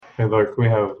Hey, look, we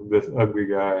have this ugly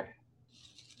guy.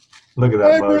 Look at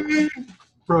that mug.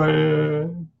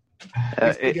 Brian.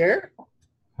 Is he there?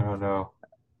 I don't know.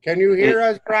 Can you hear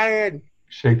us, Brian?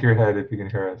 Shake your head if you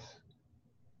can hear us.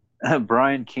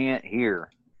 Brian can't hear.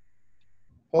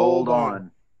 Hold on.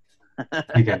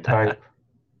 He can type.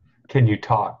 Can you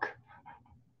talk?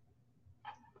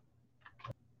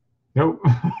 Nope.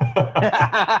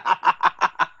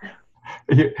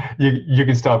 you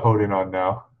can stop holding on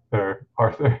now, there,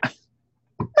 Arthur.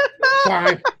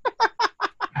 Fine.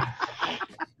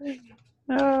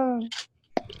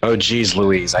 Oh, geez,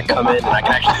 Louise. I come in and I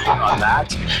can actually hear on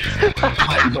that.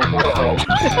 What in the world?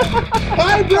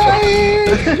 Hi, Brian!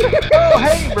 Oh,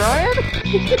 hey, Brian!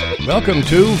 Welcome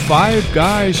to Five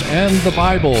Guys and the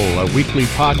Bible, a weekly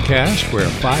podcast where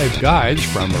five guys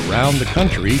from around the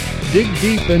country dig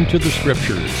deep into the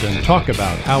scriptures and talk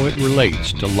about how it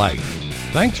relates to life.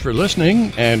 Thanks for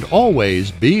listening, and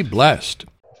always be blessed.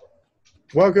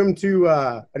 Welcome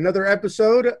to another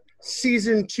episode,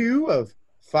 Season 2 of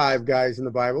Five Guys in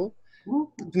the Bible.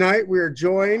 Tonight we are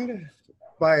joined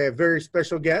by a very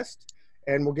special guest,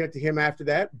 and we'll get to him after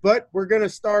that. But we're going to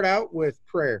start out with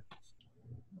prayer.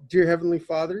 Dear Heavenly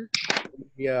Father,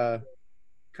 we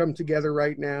come together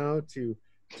right now to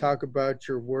talk about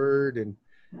your word and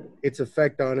its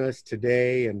effect on us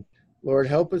today. And Lord,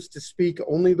 help us to speak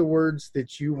only the words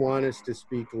that you want us to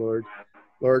speak, Lord.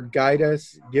 Lord, guide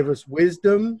us, give us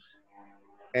wisdom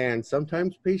and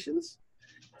sometimes patience.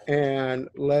 And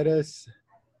let us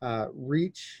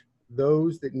reach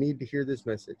those that need to hear this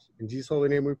message. In Jesus' holy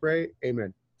name we pray.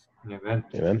 Amen. Amen.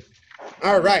 Amen.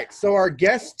 All right. So our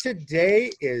guest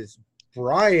today is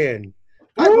Brian.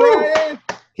 Hi, Brian.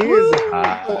 He is a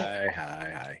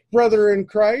Hi. brother in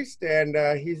Christ, and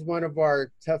he's one of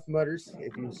our Tough Mudders.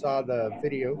 If you saw the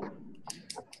video,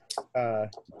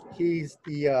 he's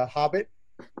the Hobbit.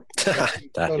 He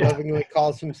so lovingly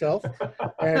calls himself.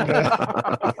 And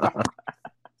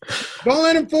don't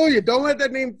let him fool you. Don't let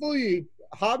that name fool you.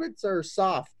 Hobbits are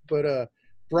soft, but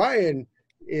Brian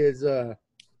is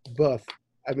buff.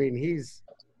 I mean,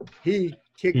 he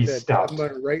kicked He's that stout. Tough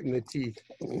Mudder right in the teeth.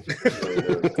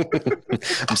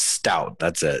 I'm stout.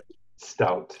 That's it.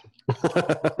 Stout.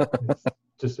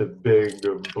 Just a big,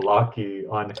 blocky,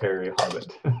 unhairy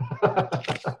hobbit.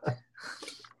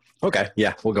 Okay.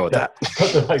 Yeah, we'll go with that.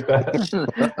 Something like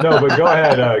that. No, but go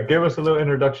ahead. Give us a little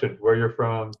introduction. Where you're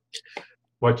from,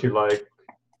 what you like.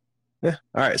 Yeah.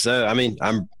 All right. So,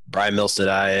 I'm Brian Milstead.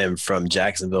 I am from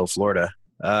Jacksonville, Florida.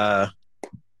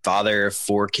 Father of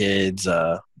 4 kids.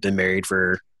 Been married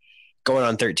for going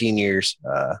on 13 years.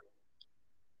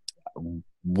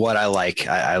 What I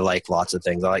like lots of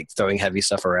things. I like throwing heavy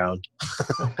stuff around.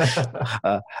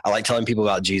 I like telling people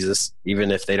about Jesus,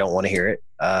 even if they don't want to hear it.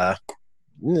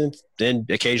 And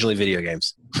occasionally video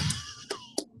games.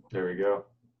 There we go.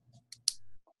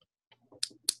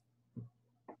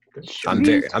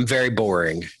 I'm very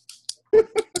boring.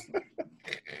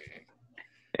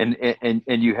 And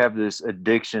you have this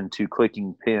addiction to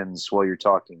clicking pins while you're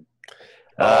talking.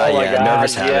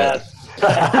 Nervous habit.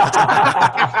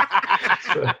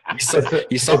 Yes.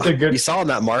 You saw in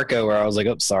that Marco where I was like,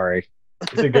 "Oh, sorry."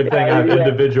 It's a good thing I have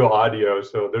individual audio,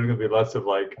 so there's gonna be lots of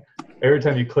every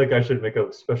time you click, I should make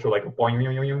a special boing,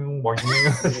 boing, boing,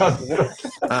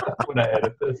 when I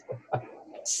edit this.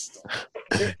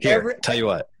 Here, tell you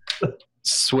what.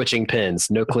 Switching pins,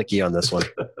 no clicky on this one.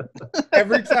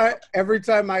 Every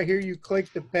time I hear you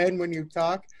click the pen when you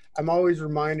talk, I'm always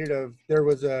reminded of there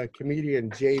was a comedian,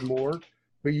 Jay Moore,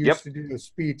 who used to do a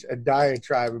speech, a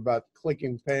diatribe about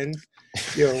clicking pens.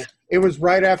 It was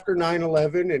right after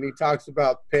 9/11, and he talks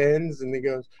about pens, and he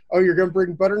goes, "Oh, you're going to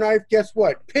bring butter knife? Guess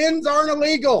what? Pens aren't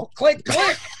illegal. Click,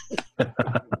 click."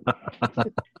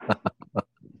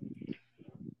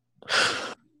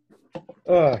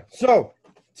 So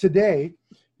today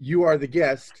you are the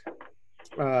guest.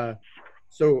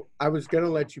 So I was going to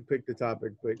let you pick the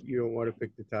topic, but you don't want to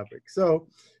pick the topic. So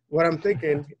what I'm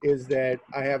thinking is that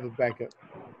I have a backup.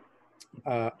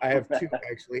 I have 2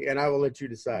 actually, and I will let you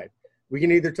decide. We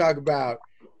can either talk about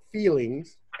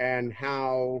feelings and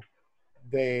how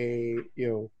they,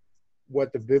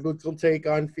 what the biblical take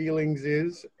on feelings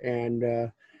is,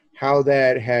 and how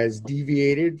that has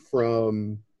deviated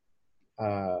from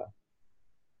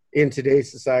in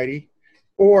today's society.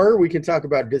 Or we can talk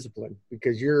about discipline,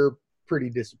 because you're pretty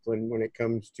disciplined when it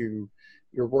comes to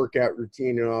your workout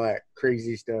routine and all that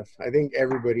crazy stuff. I think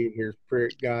everybody in here's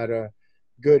got a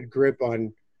good grip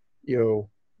on,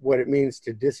 what it means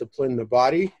to discipline the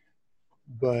body.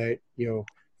 But,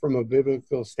 from a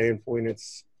biblical standpoint,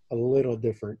 it's a little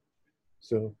different.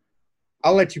 So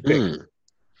I'll let you pick.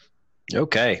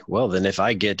 Okay. Well, then if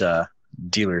I get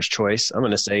dealer's choice. I'm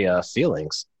going to say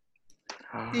feelings.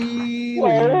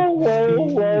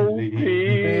 Whoa,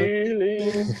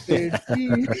 feelings.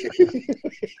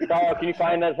 Carl, can you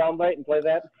find that soundbite and play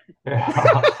that?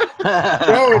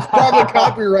 No, it's probably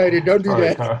copyrighted. Don't do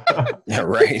that. Yeah,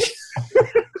 right.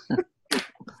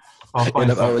 I'll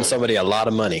End up owing somebody a lot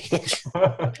of money.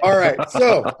 All right,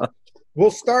 so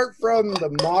we'll start from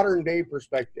the modern day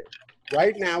perspective.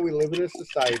 Right now, we live in a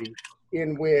society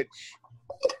in which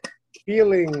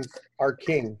feelings are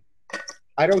king.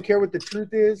 I don't care what the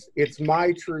truth is. It's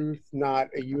my truth, not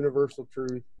a universal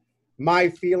truth. My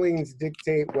feelings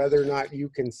dictate whether or not you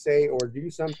can say or do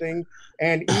something.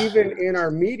 And even in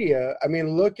our media, I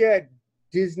mean, look at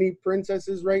Disney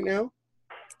princesses right now.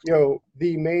 You know,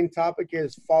 the main topic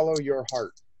is follow your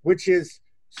heart, which is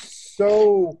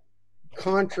so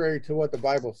contrary to what the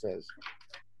Bible says.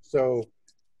 So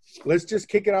let's just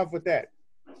kick it off with that.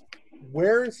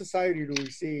 Where in society do we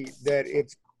see that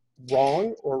it's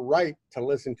wrong or right to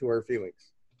listen to our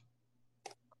feelings?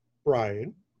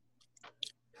 Brian?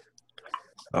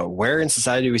 Where in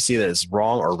society do we see that it's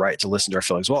wrong or right to listen to our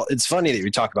feelings? Well, it's funny that you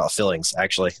talk about feelings,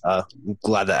 actually. I'm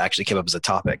glad that actually came up as a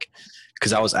topic,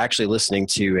 because I was actually listening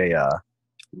to a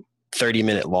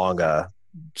 30-minute long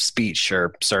speech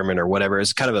or sermon or whatever.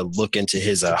 It's kind of a look into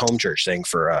his home church thing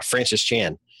for Francis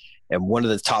Chan. And one of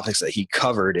the topics that he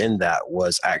covered in that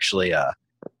was actually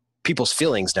people's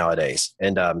feelings nowadays,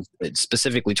 and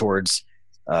specifically towards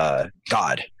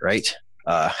God, right?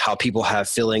 How people have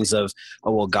feelings of,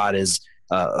 oh, well, God is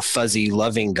a fuzzy,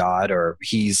 loving God, or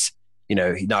he's, you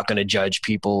know, he's not going to judge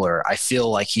people, or I feel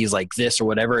like he's like this or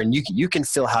whatever. And you can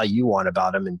feel how you want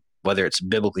about him, and whether it's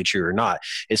biblically true or not,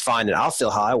 it's fine. And I'll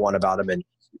feel how I want about him, and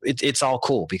it's all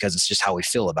cool because it's just how we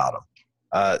feel about him.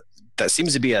 That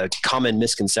seems to be a common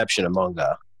misconception among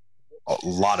a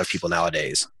lot of people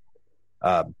nowadays.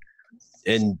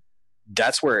 And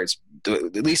that's where it's,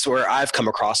 at least where I've come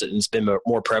across it, and it's been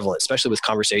more prevalent, especially with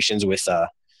conversations with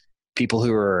people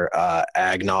who are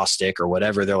agnostic or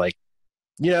whatever. They're like,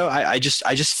 you know, I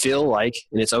just feel like,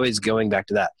 and it's always going back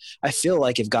to that, I feel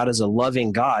like if God is a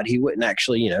loving God, he wouldn't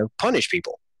actually, you know, punish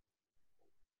people.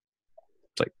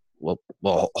 It's like, well,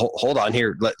 hold on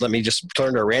here. Let me just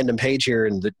turn to a random page here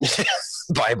in the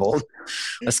Bible.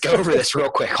 Let's go over this real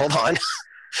quick. Hold on.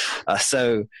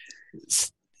 So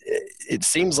it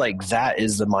seems like that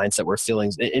is the mindset where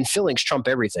feelings trump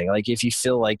everything. Like if you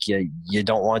feel like you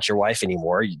don't want your wife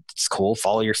anymore, it's cool.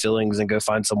 Follow your feelings and go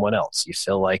find someone else. You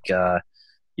feel like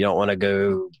you don't want to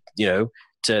go, you know,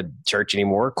 to church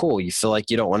anymore. Cool. You feel like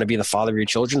you don't want to be the father of your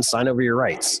children. Sign over your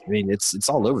rights. I mean, it's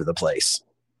all over the place.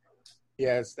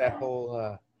 Yeah, it's that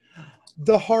whole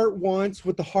the heart wants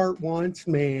what the heart wants,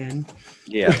 man.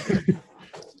 Yeah.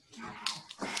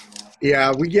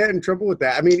 Yeah, we get in trouble with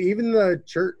that. I mean, even the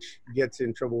church gets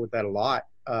in trouble with that a lot.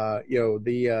 You know,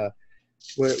 the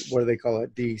what do they call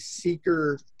it? The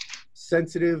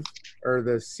seeker-sensitive or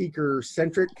the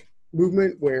seeker-centric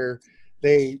movement, where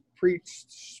they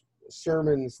preach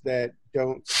sermons that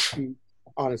don't speak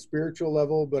on a spiritual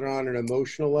level, but on an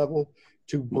emotional level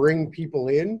to bring people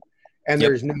in, and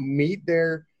there's no meat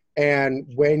there. And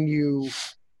when you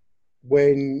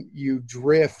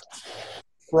drift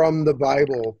from the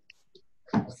Bible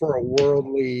for a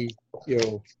worldly, you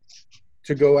know,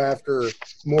 to go after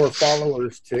more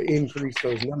followers to increase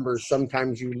those numbers,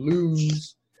 sometimes you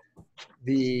lose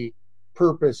the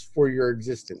purpose for your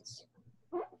existence.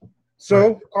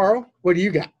 So, Carl, what do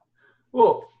you got?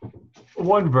 Well,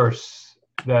 one verse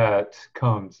that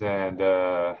comes, and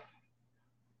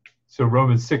so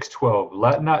Romans 6:12,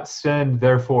 let not sin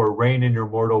therefore reign in your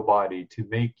mortal body to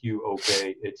make you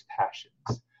obey its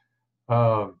passions.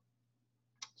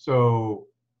 So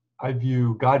I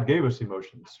view God gave us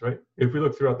emotions, right? If we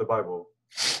look throughout the Bible,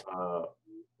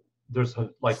 there's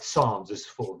like Psalms is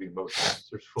full of emotions.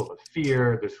 There's full of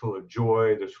fear, there's full of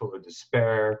joy, there's full of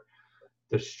despair,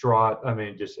 distraught. I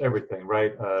mean, just everything,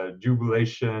 right?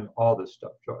 Jubilation, all this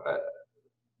stuff.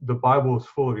 The Bible is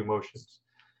full of emotions.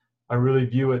 I really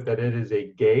view it that it is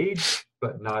a gauge,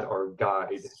 but not our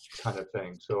guide kind of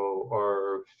thing. So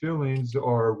our feelings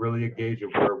are really a gauge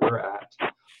of where we're at,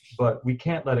 but we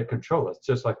can't let it control us.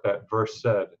 Just like that verse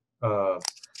said,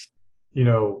 you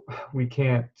know, we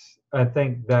can't. I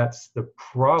think that's the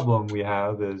problem we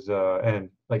have is, and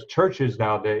like churches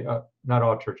nowadays, not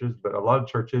all churches, but a lot of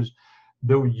churches,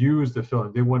 they'll use the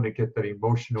feeling. They want to get that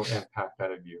emotional impact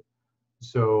out of you.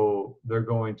 So they're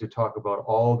going to talk about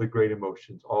all the great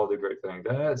emotions, all the great things.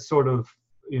 That's sort of,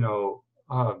 you know,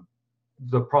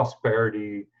 the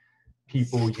prosperity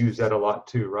people use that a lot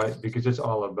too, right? Because it's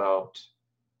all about,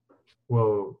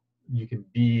 well, you can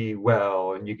be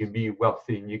well, and you can be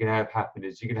wealthy, and you can have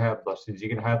happiness, you can have blessings, you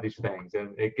can have these things.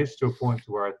 And it gets to a point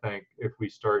where I think if we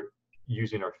start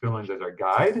using our feelings as our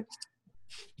guide,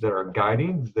 that are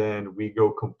guiding, then we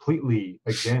go completely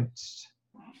against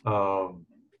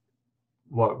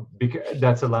because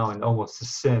that's allowing almost a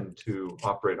sin to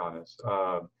operate on us.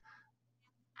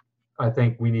 I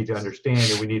think we need to understand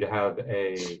that we need to have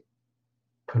a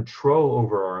control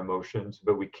over our emotions,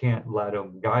 but we can't let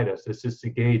them guide us. It's just to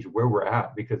gauge where we're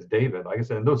at, because David, like I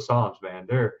said, in those Psalms, man,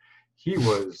 he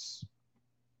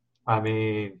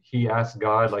asked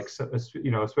God, like,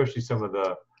 especially some of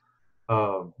the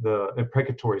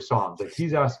imprecatory Psalms, like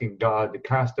he's asking God to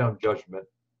cast down judgment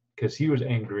because he was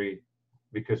angry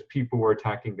because people were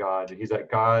attacking God. And he's like,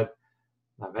 God,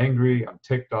 I'm angry, I'm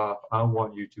ticked off, I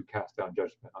want you to cast down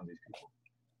judgment on these people.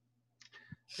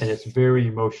 And it's very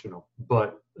emotional.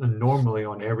 But normally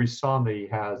on every psalm that he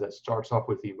has that starts off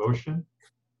with emotion,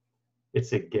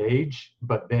 it's a gauge,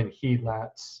 but then he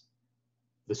lets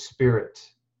the Spirit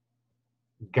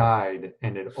guide,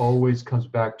 and it always comes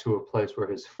back to a place where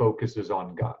his focus is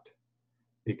on God,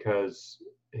 because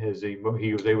he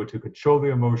was able to control the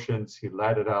emotions. He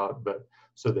let it out, but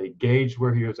so they gauged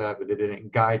where he was at, but they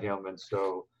didn't guide him. And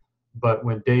so, but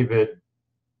when David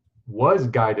was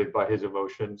guided by his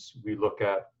emotions, we look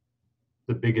at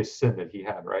the biggest sin that he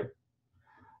had, right?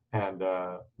 And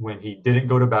when he didn't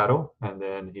go to battle, and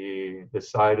then he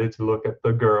decided to look at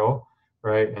the girl,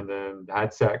 right, and then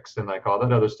had sex and like all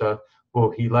that other stuff, well,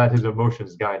 he let his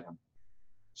emotions guide him.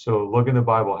 So look in the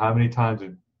Bible, how many times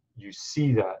did you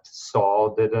see that?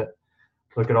 Saul did it.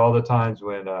 Look at all the times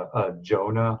when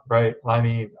Jonah, right? I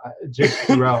mean, just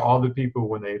throughout all the people,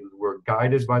 when they were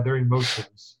guided by their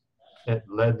emotions, it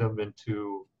led them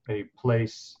into a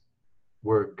place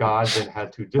where God then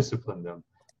had to discipline them.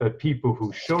 But people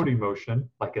who showed emotion,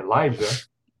 like Elijah,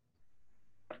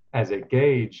 as a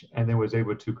gauge, and then was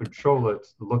able to control it,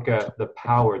 look at the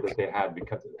power that they had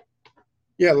because of it.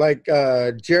 Yeah, like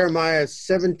Jeremiah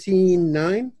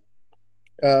 17:9.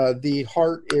 The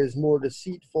heart is more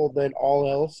deceitful than all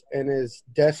else and is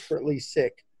desperately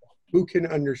sick. Who can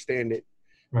understand it?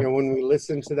 Right. When we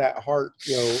listen to that heart,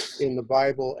 in the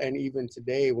Bible, and even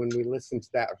today, when we listen to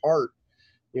that heart,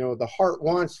 the heart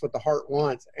wants what the heart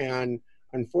wants. And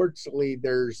unfortunately,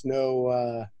 there's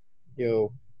no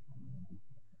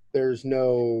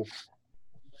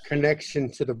connection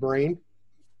to the brain.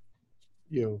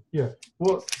 Yeah.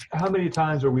 Well, how many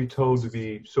times are we told to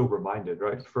be sober-minded,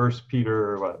 right? 1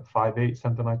 Peter 5:8,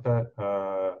 something like that.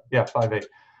 5:8.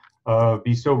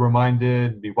 Be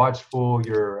sober-minded, be watchful.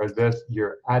 Your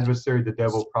adversary, the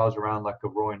devil, prowls around like a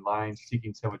roaring lion,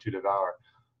 seeking someone to devour.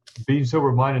 Being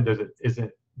sober-minded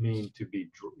isn't mean to be,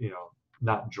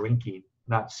 not drinking,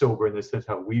 not sober in the sense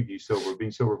how we view sober.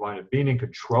 Being sober-minded, being in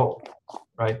control,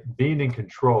 right? Being in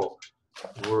control.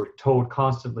 We're told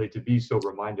constantly to be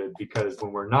sober-minded, because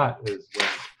when we're not,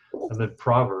 and then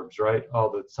Proverbs, right? All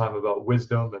the time about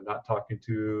wisdom and not talking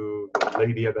to the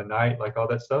lady of the night, like all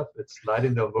that stuff. It's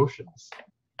letting the emotions.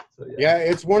 So, yeah,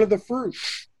 it's one of the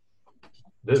fruits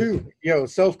too.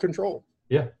 Self-control.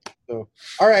 Yeah. So,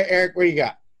 all right, Eric, what do you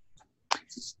got?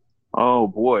 Oh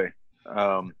boy.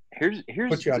 Here's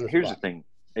the thing.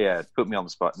 Yeah, put me on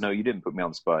the spot. No, you didn't put me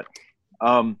on the spot.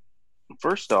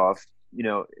 First off,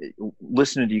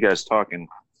 listening to you guys talking,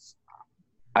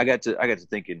 I got to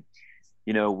thinking,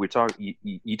 we talk,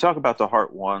 you talk about the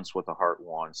heart wants what the heart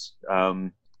wants.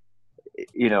 I'm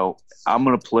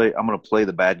going to play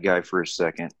the bad guy for a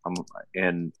second. I'm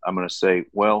going to say,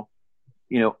 well,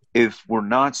 if we're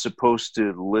not supposed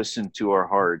to listen to our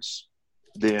hearts,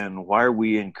 then why are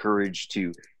we encouraged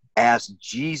to ask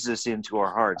Jesus into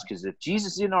our hearts? Because if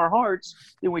Jesus is in our hearts,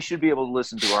 then we should be able to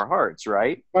listen to our hearts,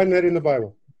 right? Find that in the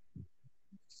Bible.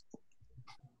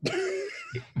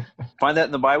 Find that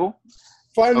in the Bible?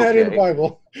 Find that in the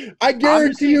Bible. I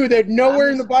guarantee you that nowhere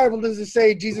in the Bible does it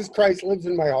say Jesus Christ lives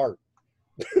in my heart.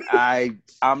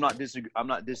 I'm not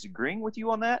disagreeing with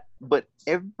you on that, but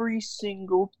every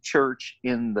single church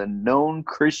in the known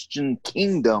Christian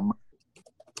kingdom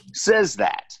says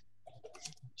that.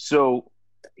 So,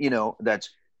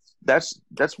 that's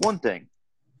one thing.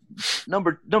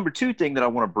 Number two thing that I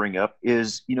want to bring up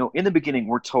is, in the beginning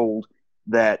we're told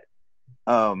that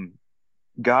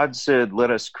God said, let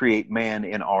us create man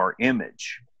in our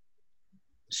image.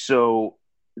 So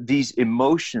these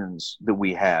emotions that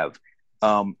we have,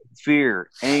 fear,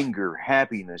 anger,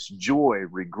 happiness, joy,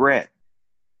 regret,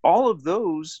 all of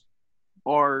those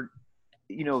are,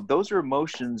 those are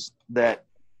emotions that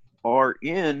are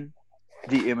in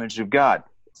the image of God.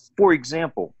 For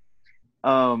example,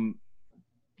 God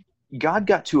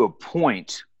got to a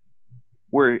point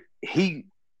where he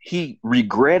he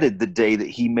regretted the day that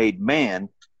he made man,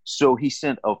 so he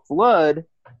sent a flood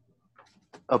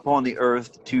upon the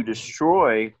earth to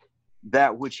destroy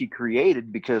that which he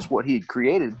created, because what he had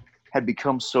created had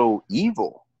become so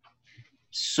evil.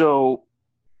 So,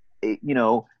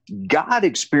 God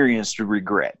experienced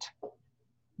regret.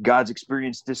 God's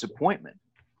experienced disappointment.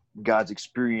 God's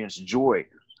experienced joy.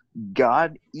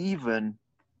 God even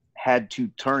had to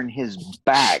turn his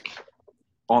back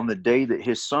on the day that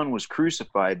his son was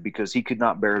crucified because he could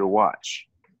not bear to watch.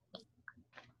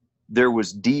 There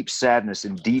was deep sadness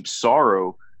and deep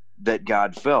sorrow that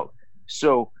God felt.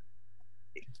 So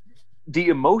the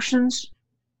emotions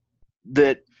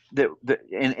that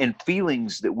and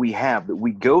feelings that we have, that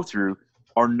we go through,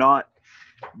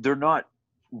 they're not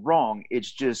wrong.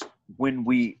 It's just when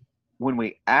we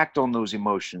act on those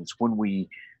emotions, when we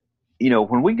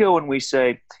go and we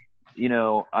say,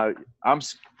 I'm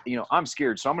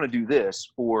scared, so I'm going to do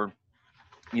this, or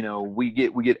we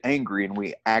get angry and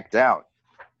we act out,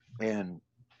 and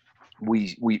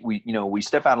we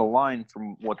step out of line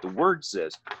from what the word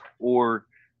says, or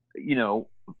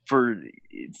for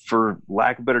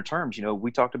lack of better terms,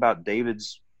 we talked about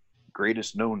David's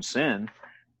greatest known sin,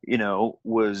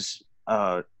 was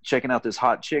checking out this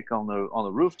hot chick on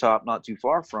the rooftop not too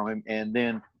far from him, and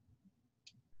then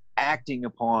acting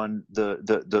upon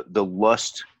the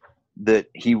lust that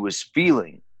he was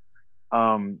feeling.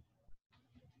 The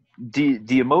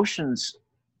emotions,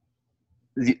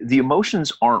 the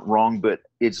emotions aren't wrong, but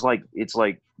it's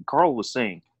like Carl was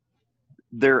saying,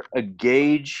 they're a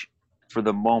gauge for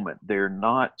the moment. They're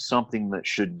not something that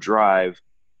should drive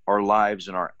our lives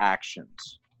and our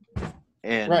actions.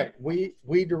 And right, we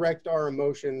direct our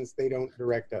emotions; they don't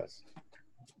direct us.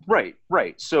 Right.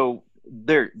 So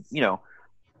they're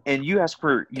and you ask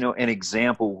for an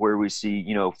example where we see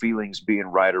feelings being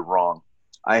right or wrong.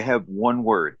 I have one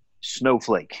word: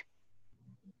 snowflake.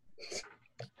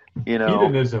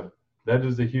 Hedonism. That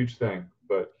is a huge thing,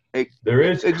 but there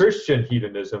is Christian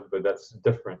hedonism, but that's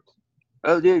different.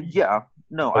 Oh yeah,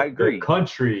 no, I agree. The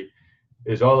country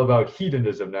is all about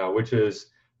hedonism now, which is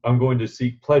I'm going to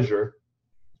seek pleasure,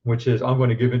 which is I'm going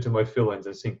to give into my feelings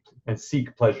and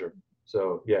seek pleasure.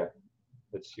 So yeah,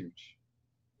 that's huge.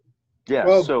 Yeah.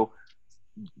 Well, so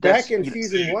back in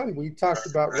season 1, we talked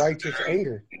about righteous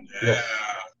anger. Yeah.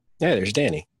 Yeah. There's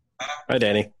Danny. Hi,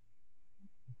 Danny.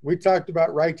 We talked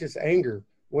about righteous anger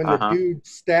when the dude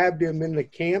stabbed him in the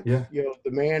camp. Yeah.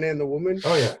 The man and the woman.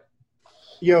 Oh yeah.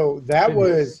 That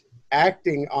was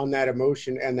acting on that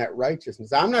emotion and that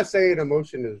righteousness. I'm not saying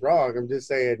emotion is wrong. I'm just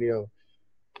saying,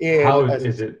 how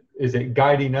is it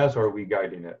guiding us, or are we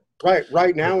guiding it?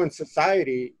 Right now in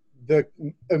society, the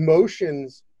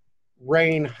emotions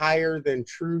reign higher than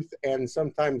truth and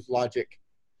sometimes logic.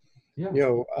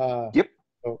 Yeah. Yep.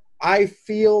 I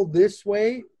feel this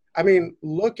way. I mean,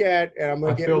 look at, and I'm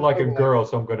going to I feel like a girl,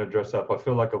 so I'm going to dress up. I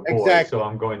feel like a boy, exactly. so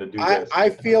I'm going to do this. I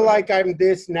feel like I'm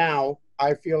this now.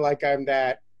 I feel like I'm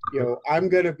that. I'm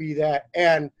going to be that.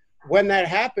 And when that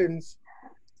happens,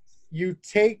 you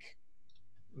take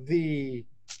the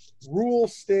rule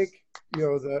stick,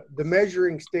 the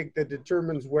measuring stick that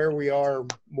determines where we are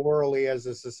morally as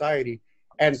a society,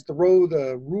 and throw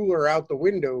the ruler out the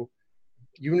window.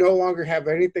 You no longer have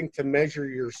anything to measure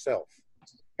yourself.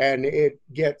 And it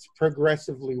gets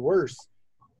progressively worse.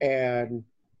 And,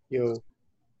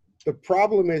 the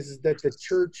problem is that the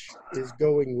church is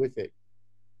going with it.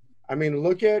 I mean,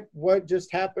 look at what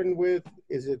just happened with,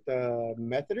 is it the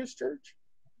Methodist Church?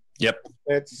 Yep.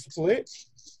 That's split?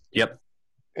 Yep.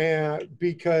 And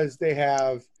because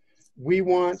we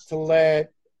want to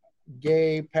let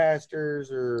gay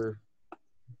pastors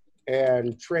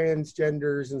and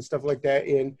transgenders and stuff like that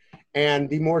in, and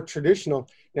the more traditional.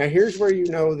 Now, here's where you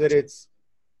know that it's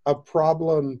a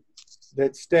problem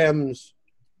that stems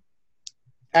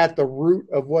at the root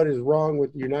of what is wrong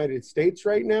with the United States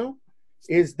right now,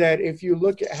 is that if you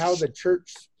look at how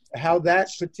that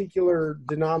particular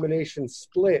denomination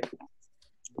split,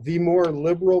 the more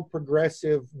liberal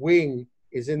progressive wing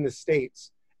is in the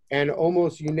States, and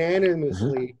almost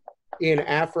unanimously in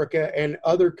Africa and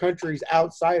other countries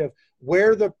outside of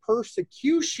where the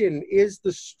persecution is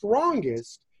the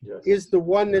strongest, is the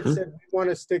one that said we want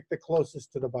to stick the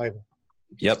closest to the Bible.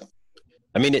 Yep.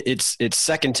 I mean, it's 2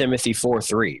 Timothy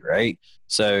 4:3, right?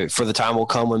 So for the time will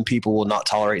come when people will not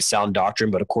tolerate sound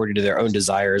doctrine, but according to their own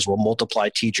desires will multiply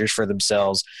teachers for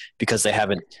themselves because they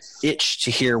have an itch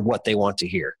to hear what they want to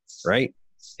hear, right?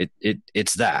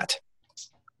 It's that.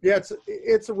 Yeah,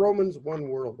 it's a Romans 1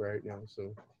 world right now.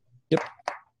 So. Yep.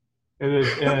 It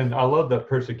is, and I love that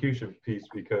persecution piece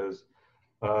because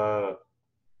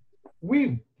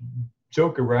we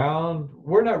joke around.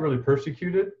 We're not really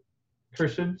persecuted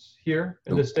Christians here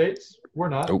in the States. We're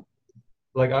not.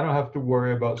 Like, I don't have to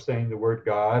worry about saying the word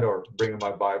God or bringing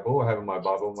my Bible or having my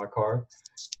Bible in my car.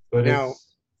 But now,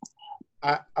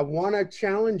 I want to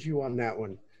challenge you on that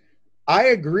one. I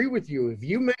agree with you. If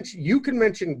you can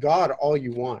mention God all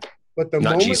you want, but the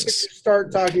moment that you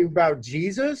start talking about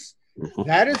Jesus,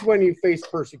 that is when you face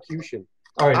persecution.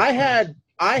 All right.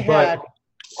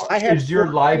 Is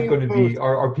your life going to be?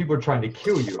 Are people trying to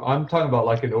kill you? I'm talking about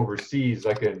like in overseas,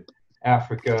 like in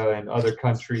Africa and other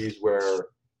countries where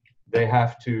they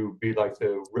have to be like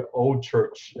the old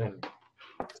church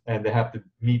and they have to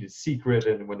meet in secret.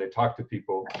 And when they talk to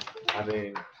people, I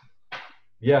mean,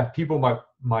 yeah, people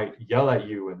might yell at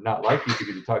you and not like you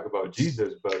because you talk about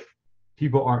Jesus, but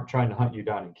people aren't trying to hunt you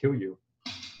down and kill you.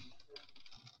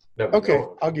 Okay,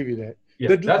 I'll give you that.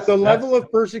 Yeah, the level of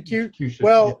persecution.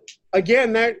 Well,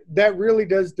 again, that really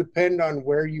does depend on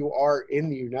where you are in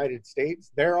the United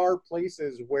States. There are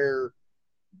places where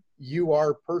you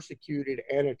are persecuted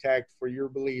and attacked for your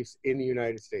beliefs in the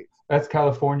United States. That's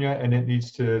California, and it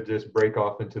needs to just break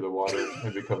off into the water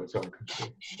and become its own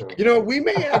country. So. We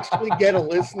may actually get a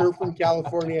listener from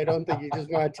California. I don't think you just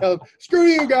want to tell them, screw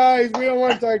you guys, we don't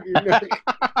want to talk to you.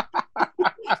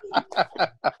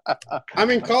 I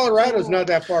mean, Colorado's not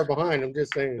that far behind. I'm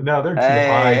just saying. No, they're too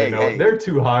high to know. They're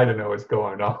too high to know what's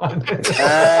going on.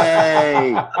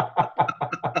 Hey.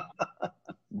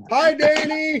 Hi,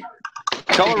 Danny.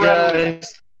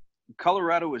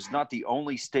 Colorado is not the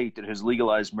only state that has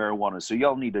legalized marijuana, so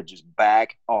y'all need to just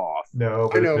back off. No,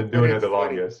 but it's been doing it the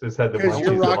longest. It's had the because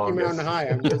you're Rocky Mountain High.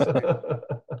 I'm just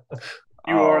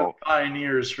you are the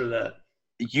pioneers for that.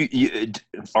 You,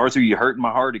 Arthur, you hurting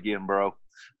my heart again, bro.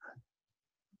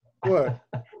 What?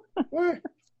 What?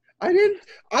 I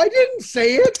didn't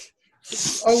say it.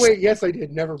 Oh wait, yes I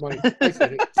did. Never mind. I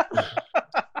said it.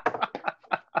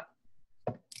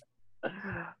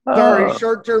 Sorry,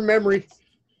 short-term memory.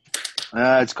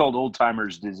 It's called old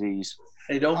timers disease.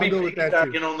 Hey, don't be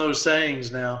piggybacking on those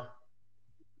sayings now.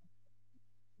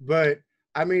 But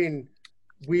I mean,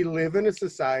 we live in a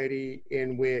society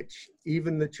in which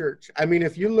even the church. I mean,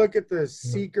 if you look at the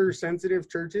seeker-sensitive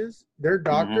churches, their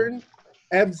doctrine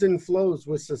ebbs and flows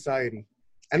with society.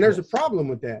 And there's a problem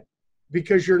with that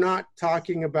because you're not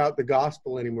talking about the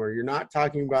gospel anymore. You're not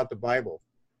talking about the Bible.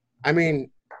 I mean,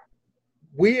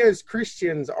 we as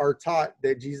Christians are taught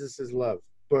that Jesus is love,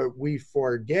 but we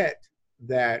forget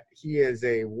that he is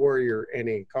a warrior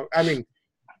and I mean,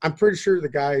 I'm pretty sure the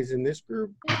guys in this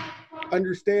group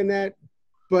understand that,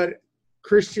 but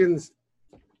Christians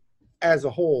as a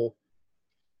whole,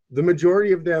 the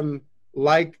majority of them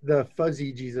like the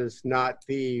fuzzy Jesus, not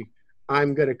the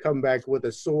I'm going to come back with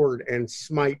a sword and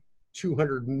smite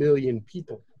 200 million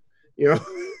people, Yeah.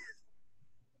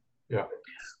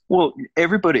 Well,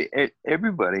 everybody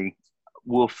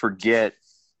will forget,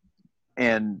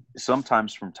 and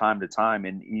sometimes from time to time,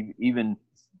 and even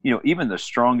the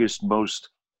strongest, most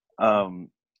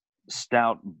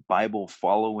stout Bible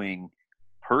following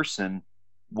person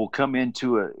will come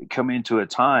into a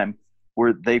time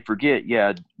where they forget,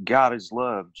 God is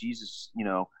love, Jesus,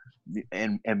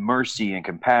 and mercy and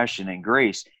compassion and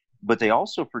grace, but they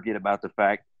also forget about the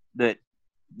fact that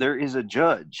there is a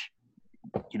judge.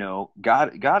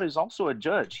 God is also a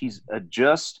judge. He's a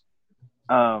just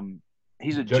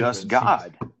just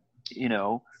God.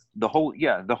 The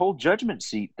whole judgment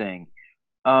seat thing.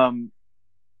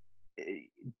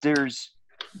 There's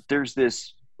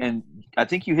this, and I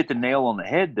think you hit the nail on the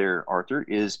head there, Arthur,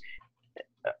 is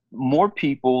more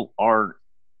people are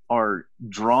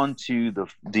drawn to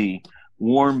the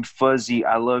warm, fuzzy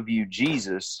I love you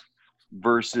Jesus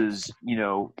versus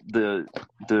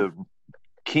the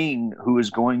king who is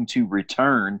going to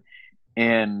return,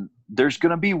 and there's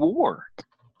going to be war,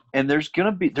 and there's going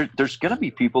to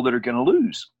be people that are going to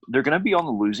lose. They're going to be on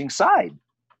the losing side.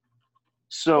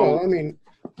 So I mean,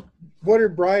 what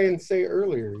did Brian say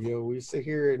earlier? We sit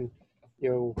here and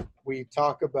we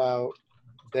talk about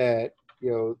that.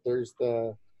 There's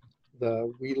the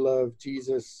we love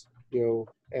Jesus,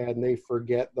 and they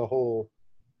forget the whole.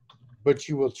 But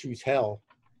you will choose hell.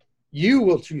 You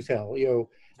will choose hell.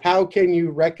 How can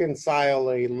you reconcile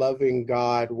a loving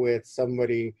God with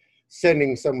somebody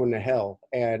sending someone to hell?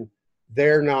 And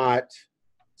they're not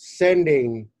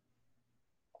sending,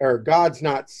 or God's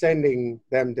not sending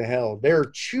them to hell.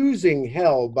 They're choosing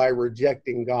hell by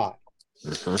rejecting God.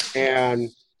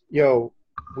 And,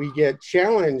 we get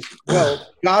challenged. Well,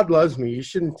 God loves me. You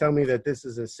shouldn't tell me that this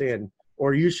is a sin,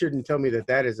 or you shouldn't tell me that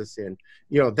that is a sin.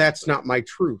 That's not my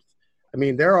truth. I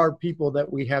mean, there are people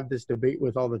that we have this debate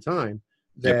with all the time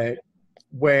that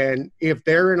if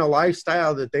they're in a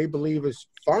lifestyle that they believe is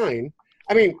fine,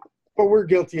 I mean, but we're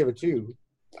guilty of it too.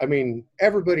 I mean,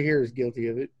 everybody here is guilty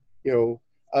of it,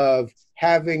 of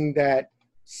having that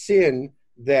sin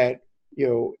that,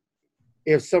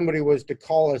 if somebody was to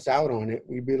call us out on it,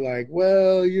 we'd be like,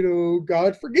 well,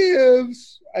 God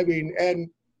forgives. I mean, and,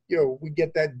 we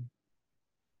get that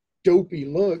dopey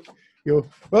look,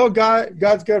 well,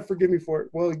 God's got to forgive me for it.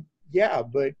 Well, yeah,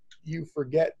 but you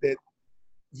forget that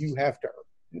you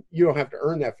don't have to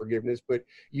earn that forgiveness, but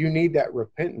you need that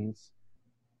repentance.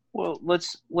 Well,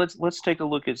 let's take a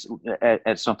look at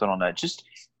something on that.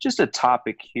 Just a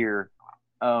topic here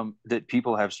that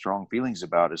people have strong feelings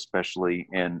about, especially,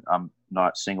 and I'm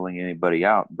not singling anybody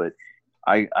out, but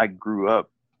I grew up,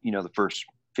 the first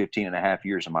 15 and a half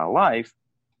years of my life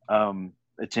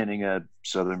attending a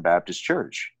Southern Baptist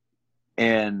church.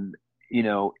 And,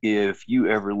 if you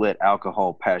ever let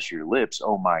alcohol pass your lips,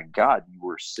 oh my God, you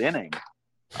were sinning.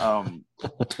 And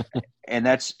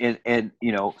that's, and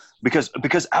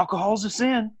because alcohol's a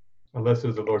sin. Unless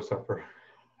it's the Lord's Supper.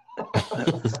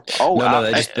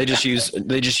 They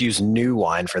just use new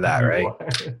wine for that, right?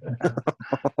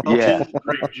 Yeah.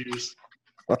 Grape juice.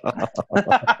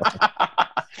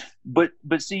 But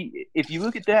see, if you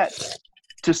look at that,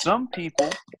 to some people,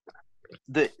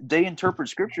 that they interpret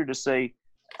Scripture to say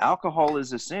alcohol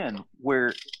is a sin.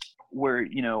 Where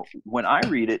when I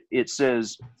read it, it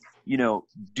says, do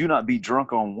not be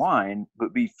drunk on wine,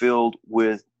 but be filled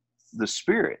with the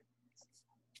Spirit.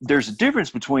 There's a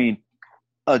difference between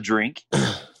a drink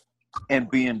and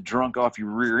being drunk off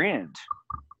your rear end.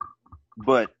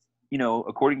 But,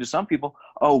 according to some people,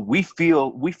 we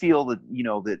feel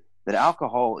that, that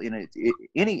alcohol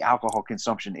any alcohol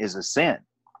consumption is a sin.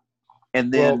 And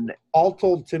then Paul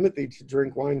told Timothy to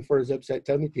drink wine for his upset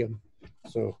tummy.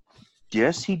 So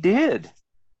yes, he did.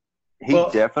 He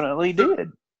definitely did.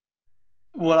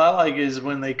 What I like is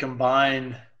when they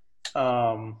combine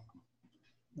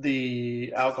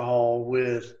the alcohol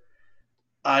with,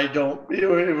 if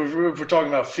we're talking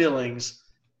about feelings,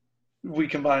 we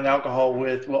combine alcohol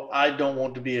with, I don't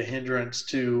want to be a hindrance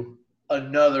to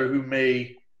another who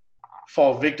may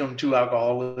fall victim to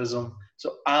alcoholism,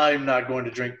 so I'm not going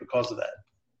to drink because of that.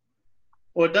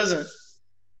 Well, it doesn't,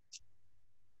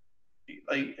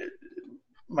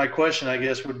 my question, I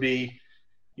guess, would be,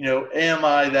 am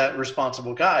I that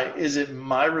responsible guy? Is it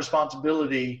my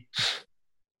responsibility,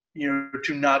 to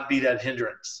not be that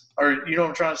hindrance? Or, what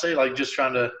I'm trying to say? Just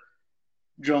trying to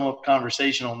drum up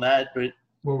conversation on that. But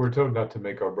we're told not to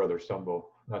make our brother stumble,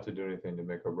 not to do anything to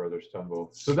make our brother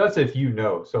stumble. So that's if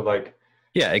So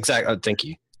yeah, exactly. Thank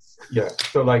you. Yeah.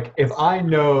 So if I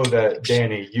know that,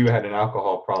 Danny, you had an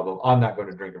alcohol problem, I'm not going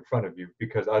to drink in front of you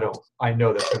because I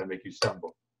know that's going to make you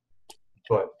stumble.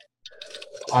 But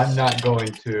I'm not going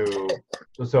to,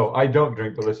 so I don't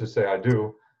drink, but let's just say I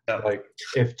do. Yeah.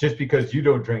 If just because you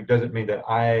don't drink doesn't mean that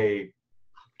I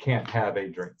can't have a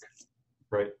drink,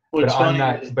 right? Well,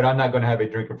 but I'm not going to have a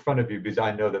drink in front of you because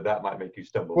I know that might make you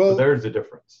stumble. Well, so there's a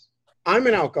difference. I'm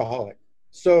an alcoholic.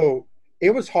 So it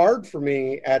was hard for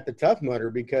me at the Tough Mudder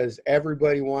because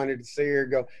everybody wanted to sit here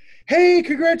and go, hey,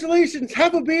 congratulations,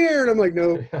 have a beer. And I'm like,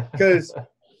 no, because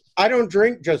I don't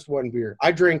drink just one beer.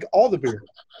 I drink all the beer,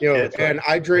 and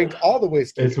I drink all the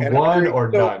whiskey. It's one or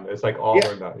none. It's all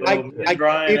or none.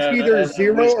 It's either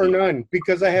zero or none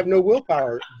because I have no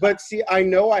willpower. But see, I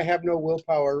know I have no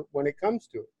willpower when it comes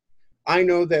to it. I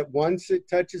know that once it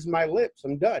touches my lips,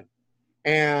 I'm done.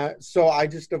 And so I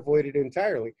just avoid it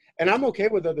entirely. And I'm okay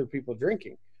with other people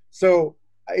drinking. So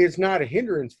it's not a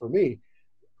hindrance for me.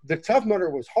 The Tough Mudder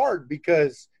was hard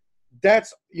because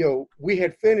that's, we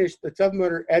had finished the Tough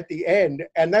Mudder at the end,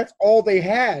 and that's all they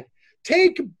had.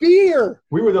 Take beer.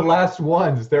 We were the last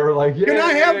ones. They were like, can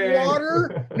I have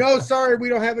water? No, sorry, we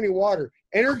don't have any water.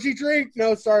 Energy drink?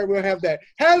 No, sorry, we don't have that.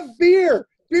 Have beer.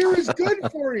 Beer is good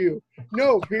for you.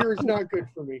 No, beer is not good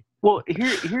for me. Well,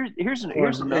 here's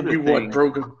another thing. You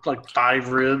broke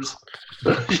 5 ribs?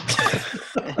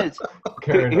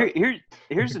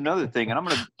 Here's another thing, and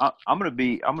I'm gonna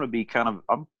be kind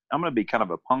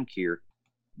of a punk here,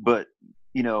 but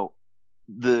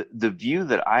the view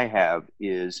that I have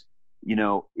is,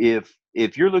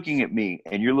 if you're looking at me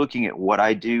and you're looking at what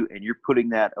I do and you're putting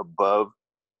that above,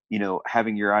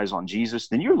 having your eyes on Jesus,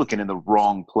 then you're looking in the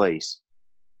wrong place.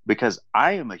 Because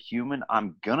I am a human,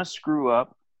 I'm gonna screw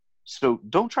up. So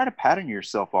don't try to pattern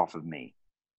yourself off of me,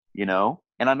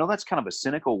 And I know that's kind of a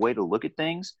cynical way to look at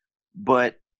things,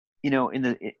 but in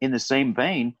the same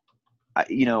vein, I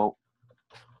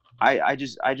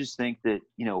just think that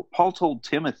Paul told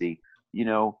Timothy,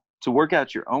 to work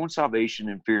out your own salvation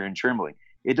in fear and trembling.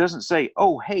 It doesn't say,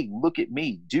 oh, hey, look at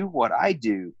me, do what I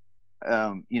do.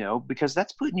 because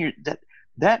that's putting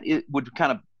that it would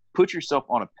kind of put yourself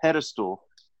on a pedestal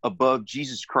above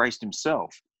Jesus Christ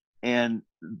himself. And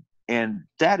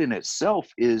that in itself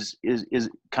is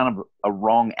kind of a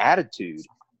wrong attitude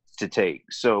to take.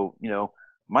 So,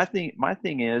 my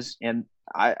thing is, and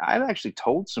I've actually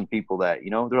told some people that,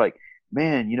 they're like,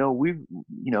 man,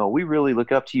 we really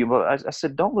look up to you. But I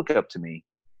said, don't look up to me.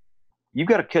 You've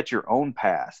got to cut your own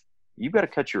path. You've got to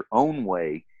cut your own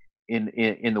way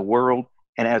in the world.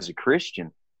 And as a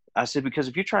Christian, I said, because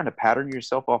if you're trying to pattern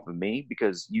yourself off of me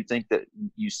because you think that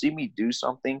you see me do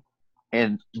something,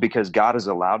 and because God has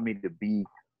allowed me to be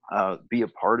a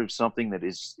part of something that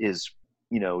is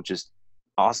just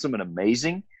awesome and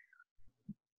amazing,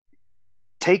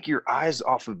 take your eyes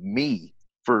off of me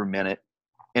for a minute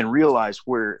and realize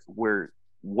where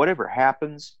whatever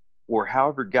happens or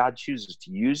however God chooses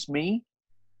to use me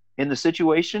in the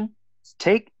situation,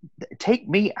 take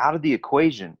me out of the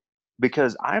equation,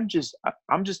 because I'm just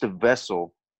a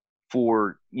vessel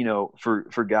for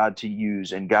God to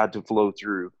use and God to flow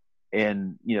through,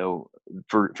 and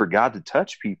for God to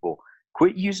touch people.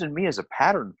 Quit using me as a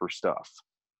pattern for stuff.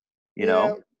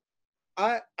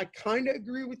 I kind of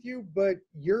agree with you, but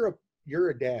you're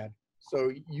a dad,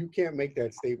 so you can't make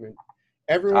that statement.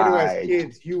 Everyone who has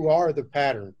kids, you are the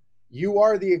pattern. You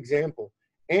are the example.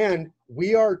 And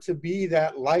we are to be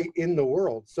that light in the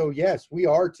world. So yes, we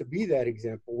are to be that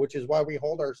example, which is why we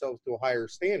hold ourselves to a higher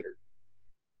standard.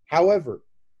 However,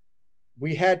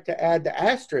 we had to add the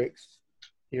asterisks,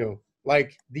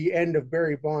 like the end of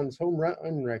Barry Bonds' home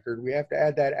run record. We have to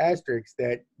add that asterisk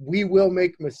that we will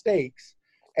make mistakes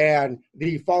and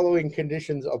the following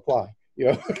conditions apply.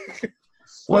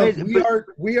 Well,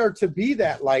 we are to be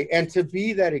that light and to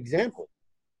be that example.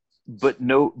 But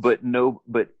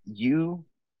you,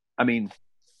 I mean,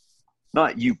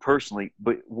 not you personally,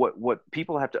 but what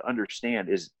people have to understand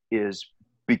is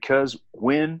because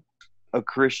when a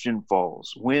Christian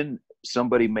falls, when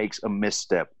somebody makes a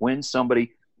misstep, when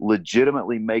somebody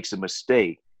legitimately makes a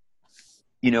mistake,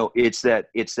 it's that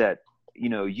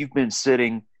you've been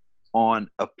sitting on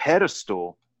a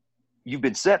pedestal. You've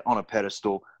been set on a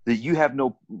pedestal that you have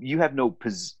no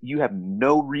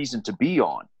reason to be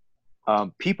on.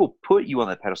 People put you on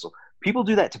that pedestal. People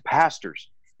do that to pastors,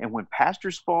 and when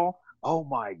pastors fall, oh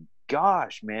my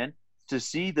gosh, man! To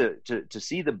see the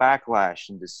backlash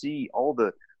and to see all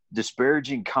the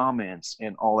disparaging comments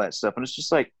and all that stuff, and it's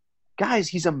just like, guys,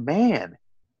 he's a man.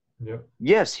 Yep.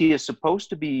 Yes, he is supposed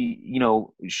to be,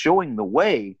 showing the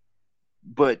way,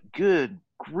 but good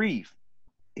grief,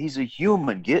 he's a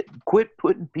human. Quit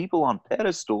putting people on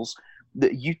pedestals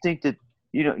that you think that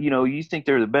you think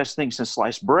they're the best thing since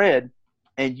sliced bread,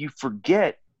 and you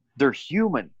forget they're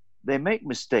human. They make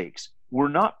mistakes. We're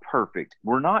not perfect.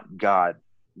 We're not God.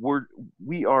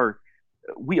 We are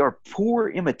poor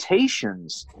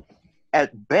imitations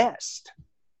at best.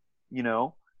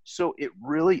 So it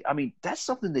really, that's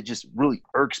something that just really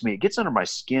irks me. It gets under my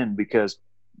skin because,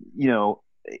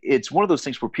 it's one of those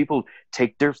things where people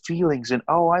take their feelings and,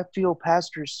 I feel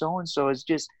Pastor so-and-so is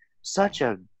just such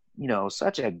a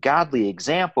godly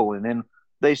example. And then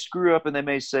they screw up and they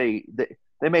may say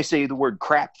the word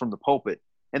crap from the pulpit,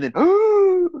 and then,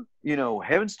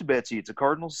 heavens to Betsy, it's a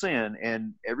cardinal sin.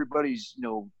 And everybody's,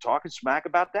 talking smack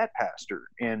about that pastor.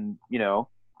 And,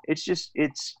 it's just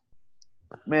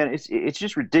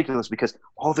ridiculous because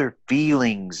all their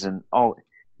feelings and all,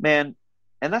 man.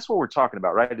 And that's what we're talking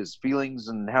about, right? Is feelings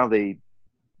and how they,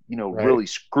 right, really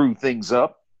screw things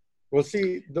up. Well,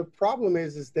 see, the problem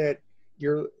is that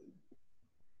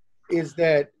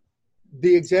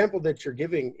the example that you're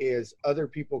giving is other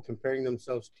people comparing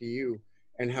themselves to you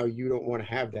and how you don't want to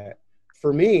have that.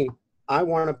 For me, I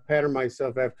want to pattern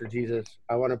myself after Jesus.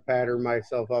 I want to pattern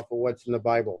myself off of what's in the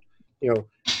Bible.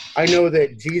 I know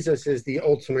that Jesus is the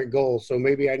ultimate goal. So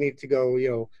maybe I need to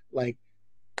go, like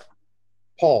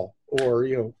Paul or,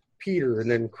 Peter, and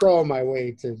then crawl my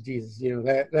way to Jesus,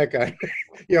 that guy,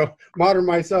 modern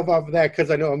myself off of that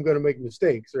because I know I'm going to make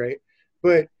mistakes, right?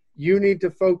 But you need to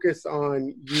focus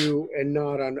on you and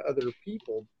not on other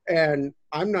people. And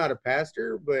I'm not a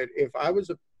pastor, but if I was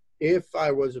a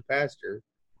pastor,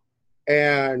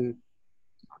 and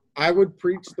I would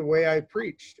preach the way I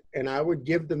preached, and I would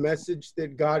give the message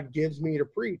that God gives me to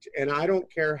preach, and I don't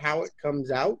care how it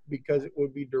comes out because it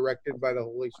would be directed by the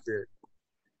Holy Spirit.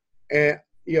 And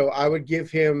I would give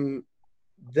him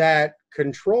that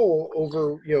control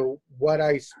over what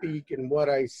I speak and what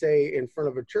I say in front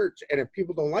of a church. And if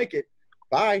people don't like it,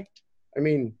 bye.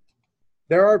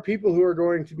 There are people who are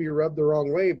going to be rubbed the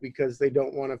wrong way because they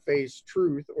don't want to face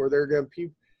truth, or they're going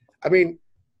to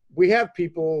we have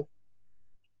people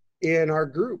in our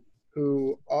group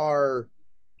who are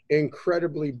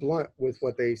incredibly blunt with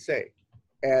what they say,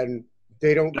 and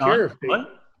they don't care if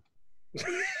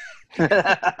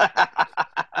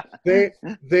they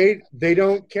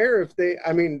don't care if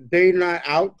they're not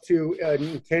out to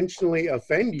intentionally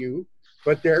offend you,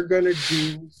 but they're going to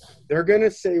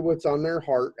say what's on their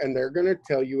heart, and they're going to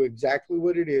tell you exactly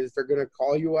what it is. They're going to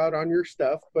call you out on your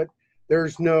stuff, but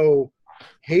there's no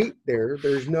hate there.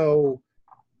 There's no,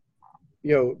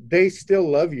 they still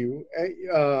love you.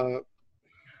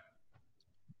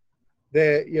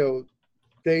 They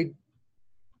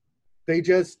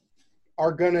just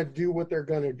are going to do what they're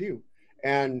going to do.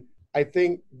 And I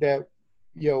think that,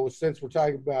 since we're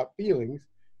talking about feelings,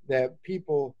 that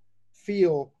people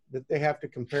feel that they have to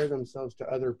compare themselves to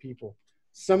other people.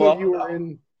 Some of you are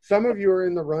in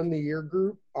the Run the Year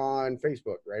group on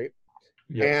Facebook, right?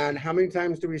 Yes. And how many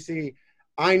times do we see,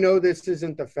 I know this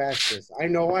isn't the fastest. I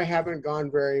know I haven't gone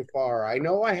very far. I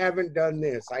know I haven't done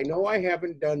this. I know I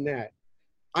haven't done that.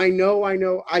 I know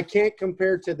I can't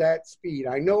compare to that speed.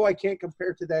 I know I can't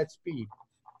compare to that speed.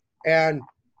 And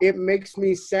it makes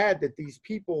me sad that these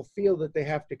people feel that they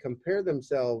have to compare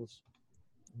themselves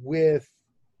with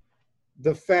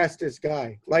the fastest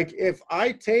guy. Like, if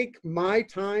I take my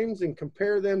times and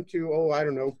compare them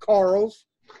to, Carl's,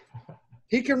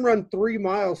 he can run 3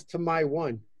 miles to my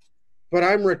 1, but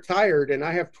I'm retired and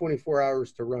I have 24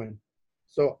 hours to run.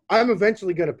 So I'm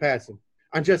eventually going to pass him.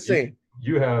 I'm just saying.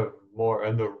 You have more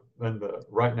in the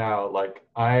right now, like,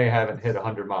 I haven't hit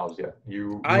 100 miles yet.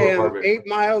 I am 8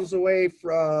 miles away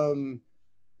from,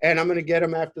 and I'm going to get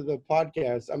him after the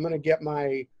podcast. I'm going to get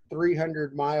my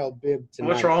 300-mile bib tonight.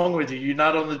 What's wrong with you? You're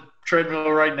not on the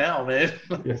treadmill right now, man.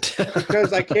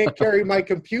 Because I can't carry my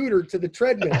computer to the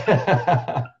treadmill.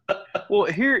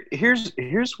 Well, here's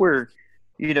where,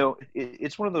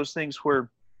 it's one of those things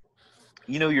where,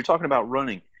 you're talking about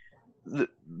running.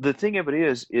 The thing of it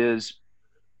is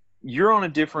you're on a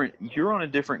different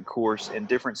course and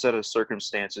different set of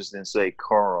circumstances than, say,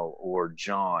 Carl or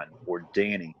John or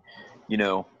Danny,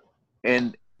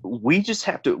 and we just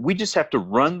have to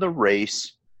run the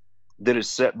race that is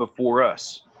set before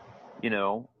us.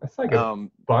 That's like a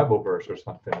Bible verse or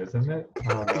something, isn't it?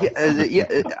 I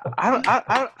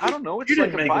don't know. It's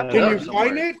like a Bible. Can you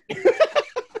find it?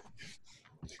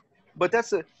 But that's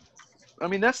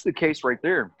the case right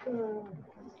there.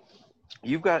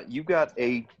 You've got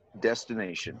a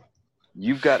destination.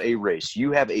 You've got a race.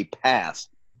 You have a path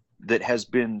that has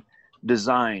been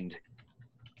designed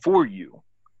for you,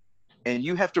 and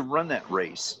you have to run that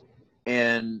race.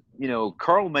 And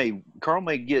Carl may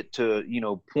get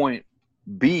to point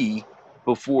B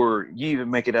before you even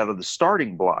make it out of the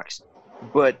starting blocks,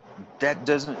 but that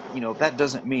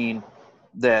doesn't mean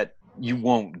that you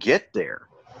won't get there.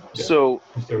 Yeah. So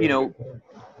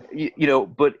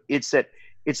but it's that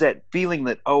feeling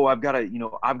that, I've got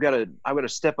to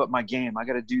step up my game. I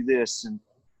got to do this,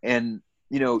 and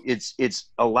it's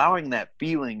allowing that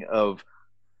feeling of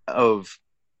so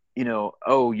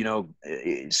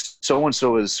and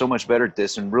so is so much better at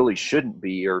this and really shouldn't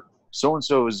be, or so and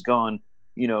so has gone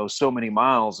so many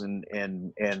miles and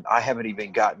I haven't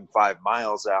even gotten 5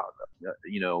 miles out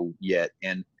yet.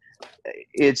 And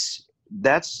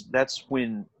that's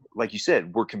when, like you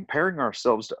said, we're comparing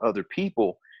ourselves to other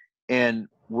people, and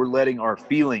we're letting our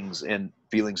feelings of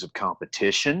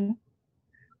competition,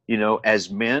 as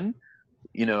men,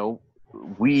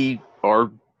 we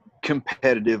are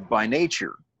competitive by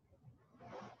nature,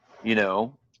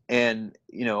 and,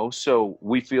 so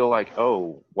we feel like,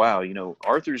 oh, wow,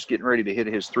 Arthur's getting ready to hit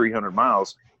his 300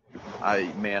 miles.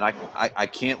 I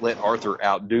can't let Arthur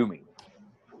outdo me,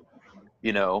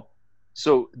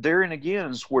 So therein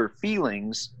again is where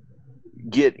feelings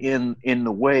get in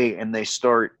the way, and they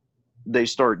start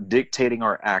dictating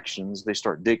our actions. They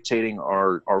start dictating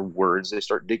our words. They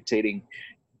start dictating,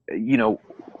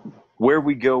 where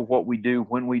we go, what we do,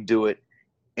 when we do it.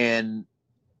 And,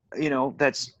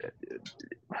 that's,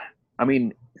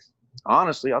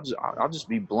 honestly, I'll just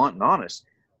be blunt and honest.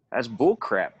 That's bull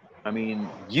crap.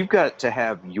 You've got to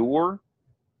have your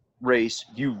race.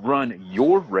 You run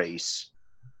your race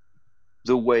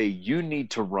the way you need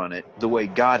to run it, the way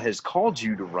God has called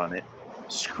you to run it.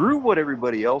 Screw what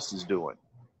everybody else is doing.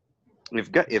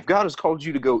 If God has called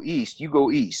you to go east, you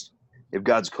go east. If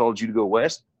God's called you to go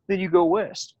west, then you go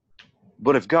west.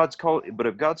 But if God's called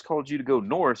you to go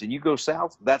north and you go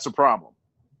south, that's a problem.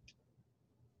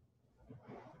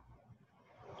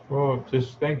 Well,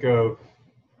 just think of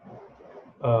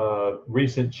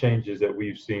recent changes that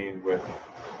we've seen with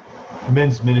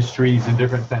men's ministries and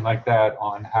different things like that,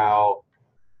 on how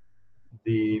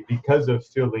because of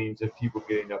feelings and people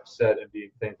getting upset and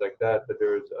being things like that, that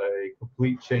there's a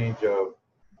complete change of,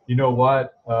 you know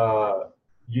what,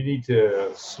 you need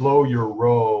to slow your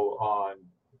roll on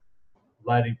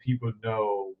letting people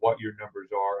know what your numbers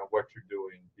are and what you're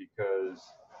doing, because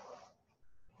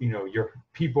your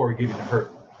people are getting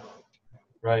hurt,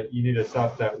 right? You need to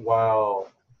stop that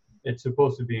while it's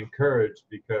supposed to be encouraged,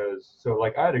 because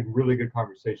I had a really good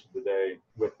conversation today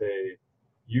with a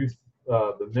youth,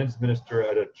 the men's minister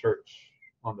at a church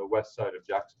on the west side of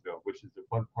Jacksonville, which is the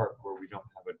one part where we don't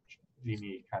have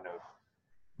any kind of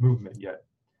movement yet.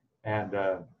 And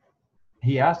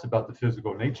he asked about the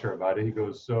physical nature about it. He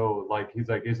goes, he's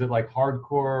like, is it like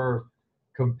hardcore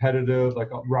competitive, like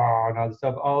raw and all this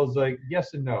stuff? I was like,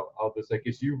 yes and no. I was like,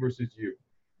 it's you versus you.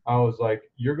 I was like,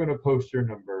 you're going to post your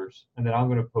numbers and then I'm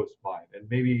going to post mine. And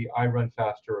maybe I run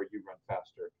faster or you run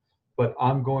faster. But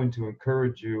I'm going to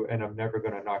encourage you and I'm never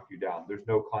going to knock you down. There's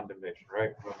no condemnation,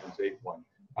 right? Romans 8:1.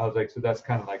 I was like, so that's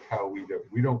kind of like how we do.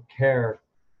 We don't care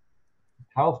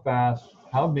how fast,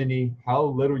 how many, how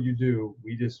little you do.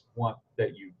 We just want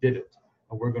that you did it,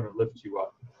 and we're going to lift you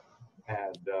up.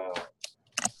 And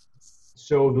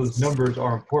so those numbers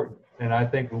are important. And I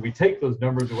think when we take those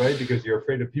numbers away because you're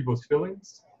afraid of people's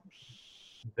feelings,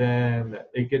 then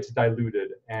it gets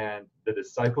diluted, and the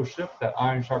discipleship, that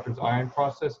iron sharpens iron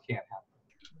process, can't happen.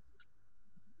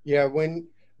 Yeah, when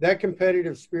that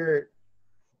competitive spirit,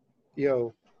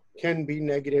 can be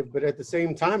negative, but at the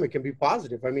same time, it can be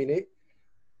positive. I mean,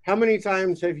 how many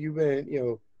times have you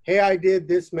been, hey, I did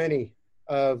this many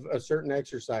of a certain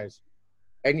exercise,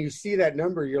 and you see that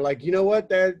number, you're like, you know what,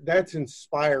 that's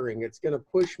inspiring. It's going to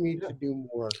push me to do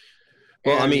more.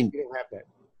 Well, and I mean, you don't have that.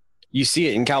 You see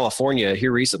it in California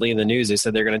here recently in the news. They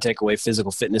said they're going to take away physical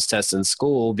fitness tests in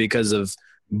school because of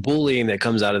bullying that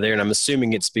comes out of there. And I'm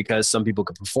assuming it's because some people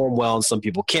can perform well and some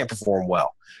people can't perform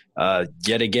well.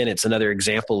 Yet again, it's another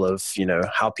example of,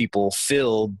 how people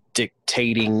feel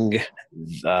dictating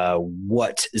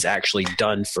what is actually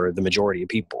done for the majority of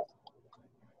people.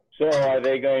 So are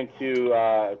they going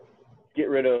to get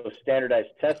rid of standardized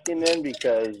testing then?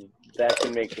 Because that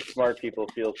can make the smart people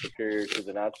feel superior to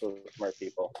the not so smart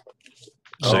people.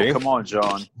 Oh, come on,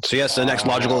 John. So yes, the next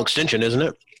logical extension, isn't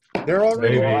it? They're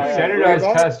already standardized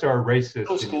tests are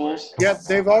racist. Schools. Yep,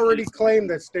 they've already claimed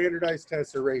that standardized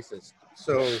tests are racist.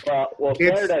 So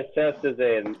standardized test is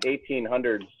an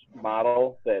 1800s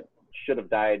model that should have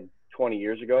died 20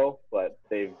 years ago, but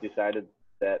they've decided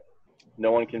that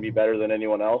no one can be better than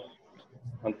anyone else.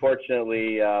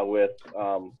 Unfortunately, with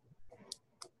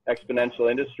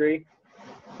exponential industry,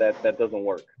 that doesn't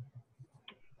work.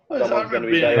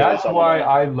 That's why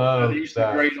I love they used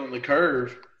to grade on the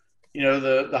curve.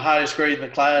 The highest grade in the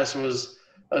class was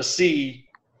a C,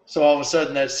 so all of a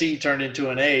sudden that C turned into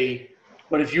an A.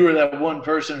 But if you were that one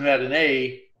person who had an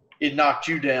A, it knocked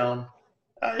you down.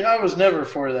 I was never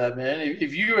for that, man.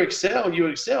 If you excel, you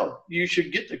excel. You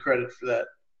should get the credit for that.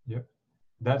 Yep.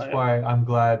 That's why I'm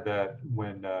glad that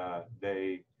when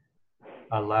they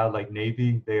allowed, like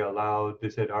Navy, they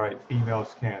said, all right,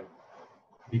 females can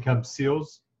become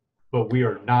SEALs, but we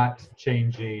are not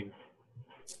changing,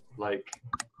 like,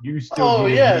 you still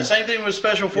same thing with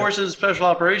special forces, special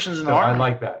operations in the Army. I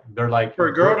like that. They're like, for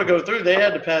a girl to go through, they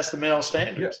had to pass the male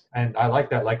standards. Yeah. And I like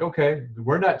that. Like, okay,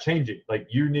 we're not changing. Like,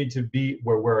 you need to be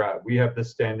where we're at. We have this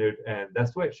standard, and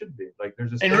that's the way it should be. Like,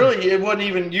 there's a standard. And really, it wasn't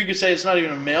even, you could say it's not even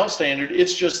a male standard.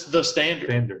 It's just the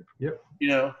standard. Yep.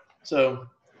 So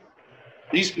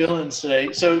these feelings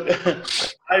today. So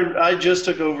I just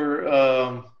took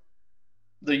over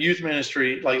the youth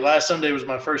ministry. Like, last Sunday was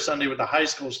my first Sunday with the high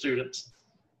school students.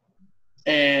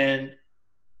 And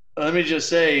let me just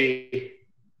say,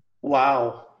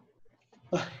 wow.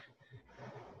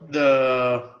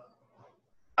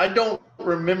 I don't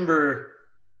remember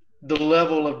the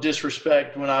level of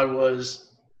disrespect when I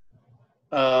was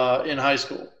in high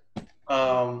school.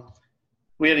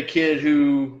 We had a kid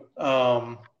who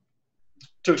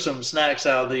took some snacks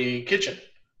out of the kitchen,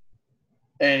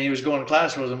 and he was going to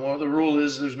class with them. Well, the rule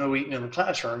is there's no eating in the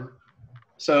classroom.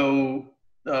 So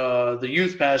the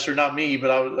youth pastor, not me,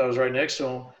 but I was right next to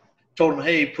him, told him,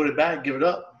 hey, put it back, give it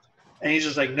up. And he's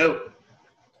just like, no.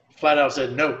 Flat out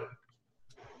said, no,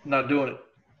 I'm not doing it.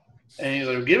 And he's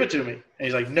like, well, give it to me. And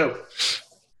he's like, no.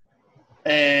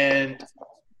 And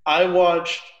I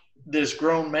watched this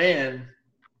grown man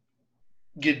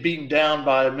get beaten down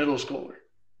by a middle schooler.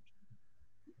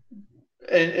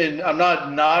 And I'm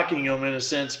not knocking him in a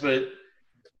sense, but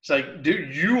it's like,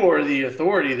 dude, you are the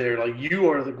authority there. Like,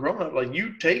 you are the grown-up. Like,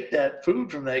 you take that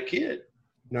food from that kid.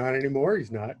 Not anymore.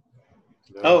 He's not.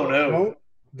 Oh, no.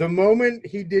 The moment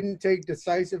he didn't take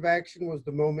decisive action was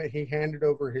the moment he handed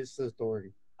over his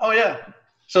authority. Oh yeah.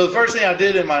 So the first thing I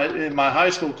did in my high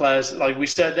school class, like we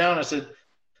sat down, I said,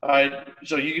 all right,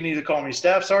 so you can either call me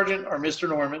Staff Sergeant or Mr.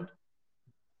 Norman.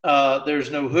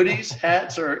 There's no hoodies,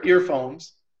 hats, or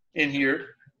earphones in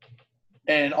here.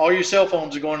 And all your cell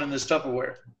phones are going in this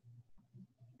Tupperware.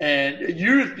 And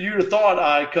you'd have thought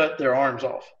I cut their arms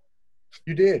off.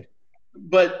 You did.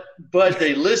 But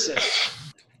they listened.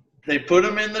 They put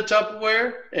them in the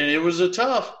Tupperware, and it was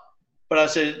tough. But I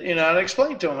said, I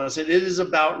explained to them, I said, it is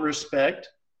about respect.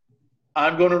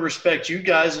 I'm going to respect you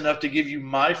guys enough to give you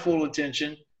my full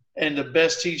attention and the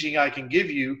best teaching I can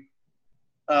give you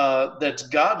that's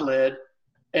God-led,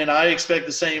 and I expect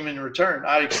the same in return.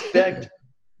 I expect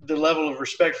the level of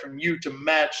respect from you to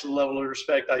match the level of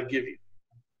respect I give you.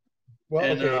 Well,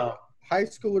 okay. High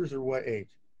schoolers are what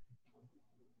age?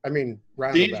 I mean,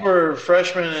 these were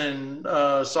freshmen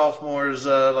and sophomores,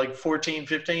 like 14,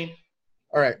 15.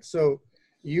 All right. So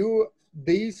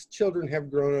these children have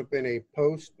grown up in a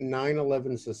post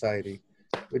 9/11 society,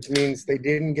 which means they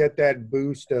didn't get that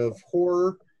boost of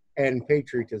horror and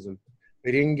patriotism.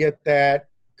 They didn't get that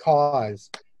cause.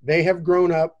 They have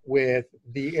grown up with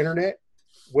the internet,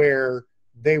 where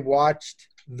they watched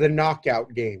the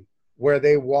knockout game, where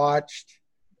they watched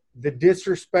the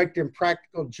disrespect and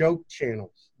practical joke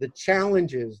channels, the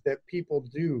challenges that people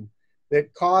do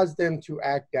that cause them to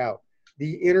act out,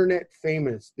 the internet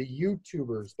famous, the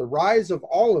YouTubers, the rise of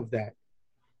all of that.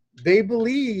 They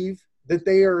believe that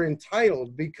they are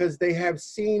entitled because they have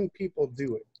seen people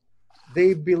do it.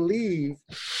 They believe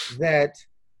that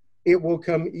it will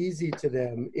come easy to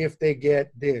them if they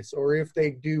get this or if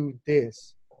they do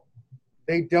this.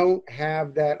 They don't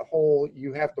have that whole,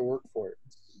 you have to work for it.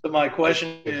 So my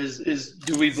question is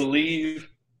do we believe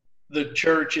the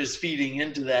church is feeding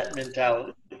into that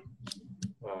mentality?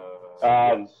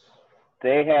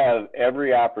 They have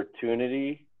every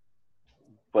opportunity,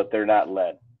 but they're not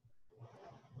led.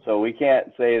 So we can't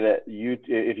say that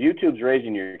if YouTube's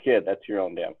raising your kid, that's your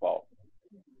own damn fault.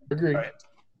 Agreed. Right.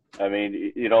 I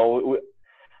mean,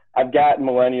 I've got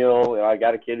millennial, I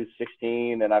got a kid who's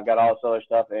 16, and I've got all this other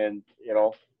stuff, and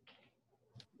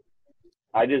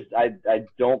I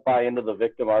don't buy into the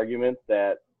victim argument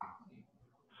that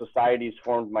society's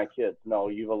formed my kids. No,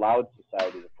 you've allowed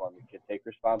society to form your kid. Take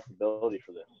responsibility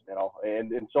for this,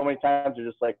 And so many times they're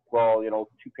just like, well,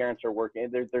 two parents are working.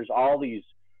 There's all these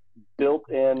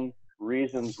built-in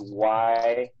reasons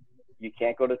why you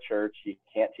can't go to church, you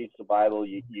can't teach the Bible,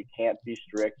 you can't be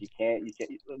strict, you can't.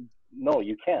 No,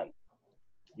 you can.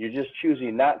 You're just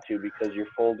choosing not to because you're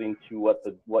folding to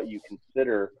what you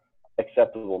consider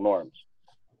acceptable norms.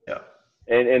 Yeah.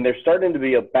 And there's starting to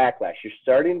be a backlash. You're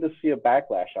starting to see a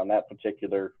backlash on that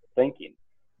particular thinking.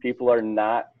 People are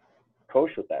not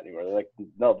kosher with that anymore. They're like,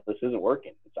 no, this isn't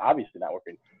working. It's obviously not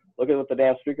working. Look at what the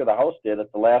damn Speaker of the House did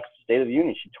at the last State of the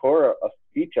Union. She tore a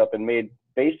speech up and made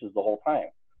faces the whole time.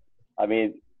 I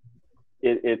mean,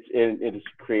 it has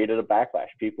created a backlash.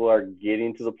 People are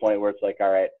getting to the point where it's like,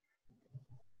 all right,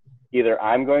 either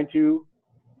I'm going to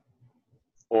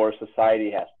or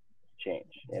society has to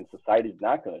change. And society's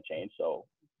not going to change, so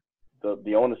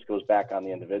the onus goes back on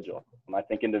the individual. And I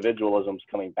think individualism is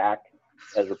coming back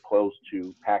as opposed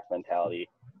to pack mentality,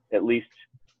 at least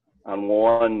on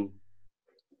one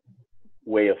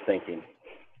way of thinking.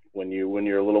 When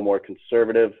you're a little more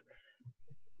conservative,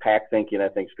 pack thinking, I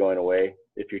think, is going away.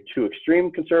 If you're too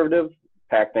extreme conservative,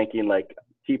 pack thinking like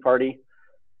Tea Party,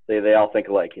 they all think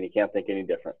alike, and you can't think any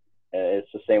different. And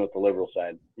it's the same with the liberal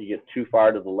side. You get too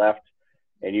far to the left,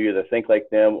 and you either think like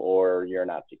them or you're a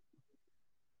Nazi.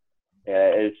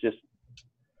 It's just,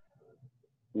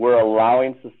 we're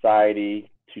allowing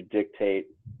society to dictate,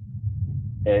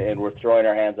 and we're throwing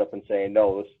our hands up and saying,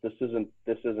 no, this isn't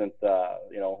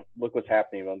look what's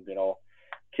happening.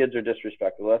 Kids are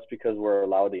disrespectful. That's because we're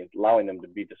allowing them to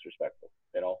be disrespectful,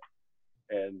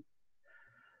 and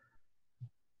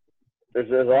there's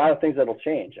a lot of things that'll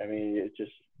change. I mean, it's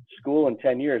just, school in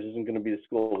 10 years isn't going to be the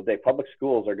school of the day. Public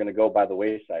schools are going to go by the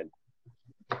wayside.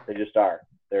 They just are.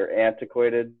 They're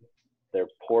antiquated. They're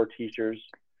poor teachers,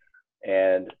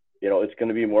 and it's going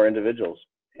to be more individuals.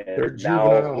 And they're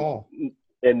juvenile hall.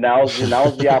 And now's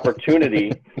the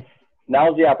opportunity.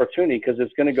 Now's the opportunity, because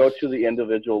it's going to go to the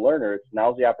individual learner.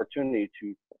 Now's the opportunity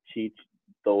to teach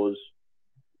those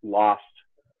lost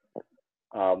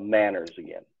manners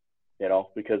again.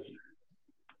 Because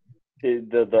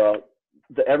the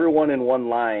everyone in one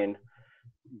line,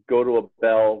 go to a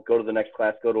bell, go to the next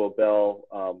class, go to a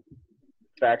bell,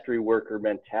 factory worker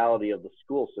mentality of the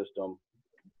school system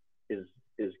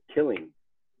is killing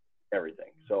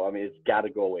everything. So, I mean, it's got to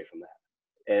go away from that.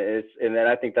 And then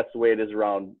I think that's the way it is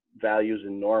around values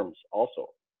and norms also.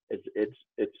 It's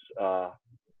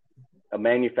a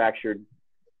manufactured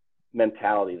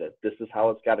mentality that this is how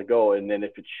it's got to go. And then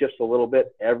if it shifts a little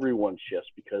bit, everyone shifts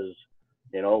because,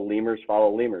 lemurs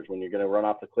follow lemurs. When you're going to run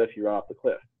off the cliff, you run off the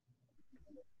cliff.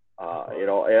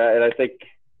 And I think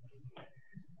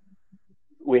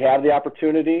we have the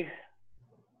opportunity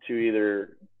to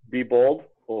either be bold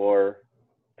or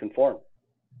conform.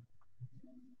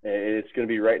 It's going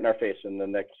to be right in our face in the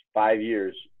next 5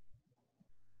 years.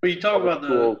 Well, you talk about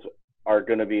schools are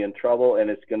going to be in trouble,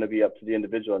 and it's going to be up to the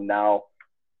individual. And now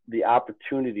the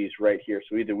opportunity's right here.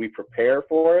 So either we prepare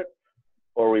for it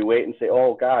or we wait and say,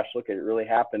 oh, gosh, look, it really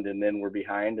happened, and then we're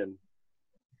behind, and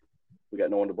we got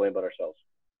no one to blame but ourselves.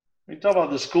 We talk about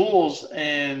the schools,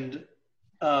 and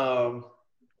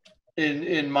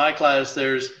in my class,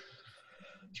 it's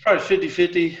probably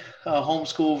 50-50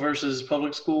 homeschool versus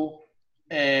public school.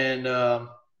 And I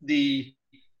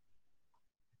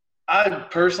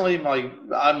personally,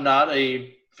 I'm not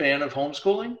a fan of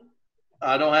homeschooling.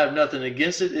 I don't have nothing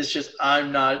against it. It's just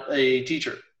I'm not a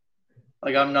teacher.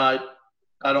 I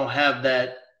don't have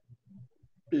that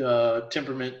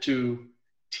temperament to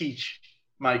teach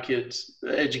my kids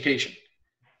education.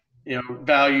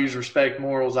 Values, respect,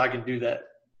 morals, I can do that.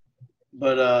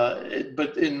 But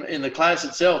in the class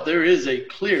itself, there is a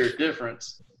clear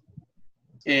difference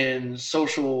in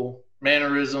social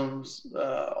mannerisms,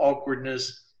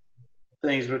 awkwardness,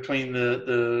 things between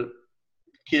the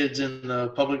kids in the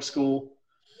public school,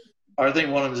 or I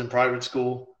think one of them is in private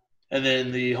school, and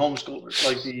then the homeschoolers.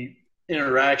 Like the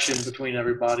interaction between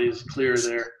everybody is clear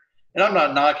there. And I'm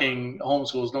not knocking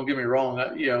homeschools, don't get me wrong.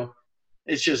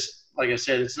 It's just, like I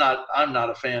said, I'm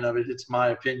not a fan of it. It's my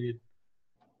opinion.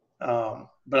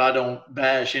 But I don't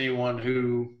bash anyone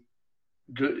who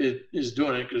is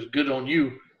doing it, because good on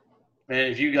you,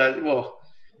 man. If you got,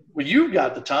 when you've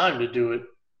got the time to do it,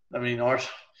 I mean,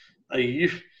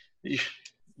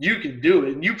 you can do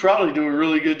it, and you probably do a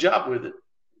really good job with it.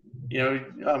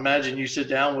 I imagine you sit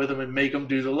down with them and make them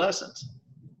do the lessons.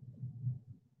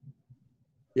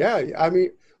 Yeah, I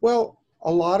mean, well,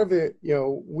 a lot of it,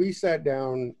 we sat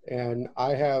down, and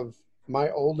my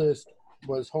oldest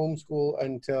was homeschool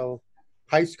until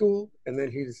high school, and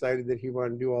then he decided that he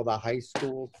wanted to do all the high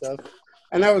school stuff,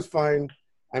 and that was fine.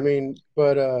 I mean,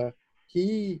 but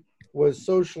he was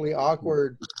socially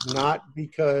awkward, not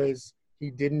because he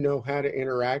didn't know how to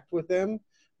interact with them,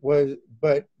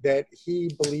 but that he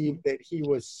believed that he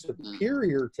was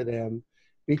superior to them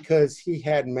because he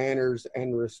had manners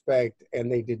and respect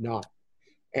and they did not.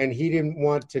 And he didn't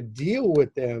want to deal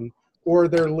with them or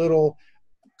their little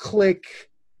clique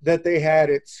that they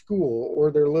had at school,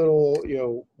 or their little,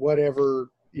 whatever,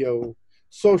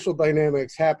 social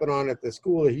dynamics happen on at the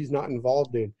school that he's not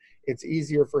involved in. It's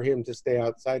easier for him to stay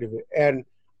outside of it. And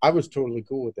I was totally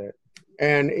cool with that.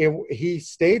 And he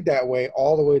stayed that way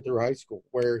all the way through high school,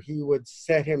 where he would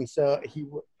set himself,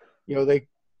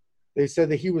 they said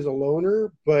that he was a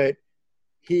loner, but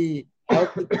he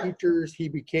helped the teachers. He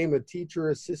became a teacher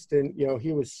assistant.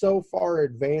 He was so far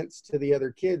advanced to the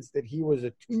other kids that he was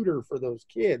a tutor for those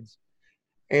kids.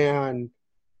 And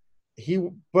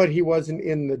but he wasn't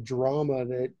in the drama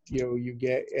that, you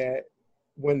get at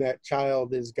when that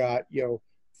child has got,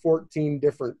 14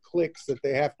 different cliques that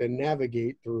they have to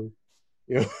navigate through.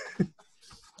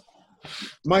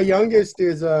 My youngest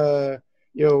is,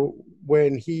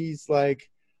 when he's like,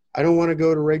 I don't want to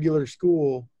go to regular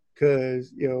school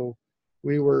because,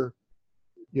 we were,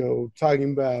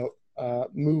 talking about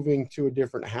moving to a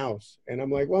different house. And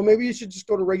I'm like, well, maybe you should just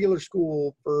go to regular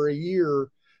school for a year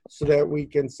so that we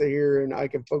can stay here and I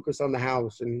can focus on the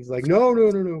house. And he's like,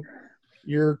 no.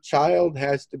 Your child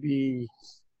has to be,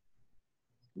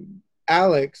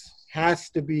 Alex has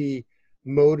to be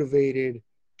motivated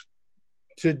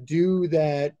to do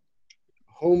that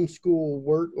homeschool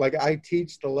work. Like I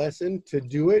teach the lesson to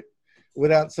do it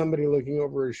without somebody looking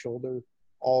over his shoulder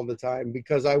all the time,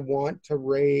 because I want to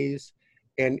raise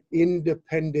an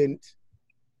independent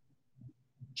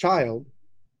child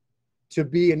to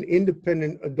be an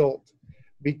independent adult.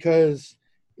 Because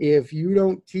if you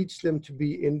don't teach them to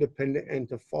be independent and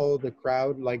to follow the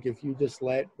crowd, like if you just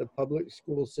let the public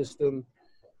school system,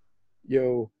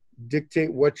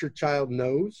 dictate what your child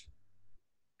knows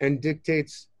and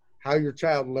dictates how your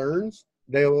child learns,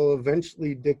 they will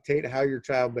eventually dictate how your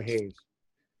child behaves.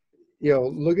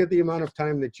 Look at the amount of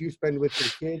time that you spend with your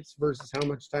kids versus how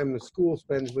much time the school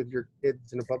spends with your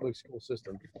kids in a public school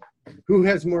system. Who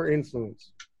has more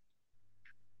influence?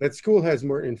 That school has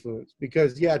more influence,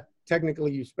 because, yeah,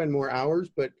 technically you spend more hours,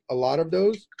 but a lot of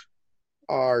those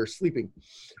are sleeping.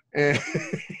 And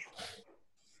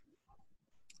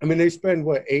I mean, they spend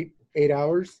what, eight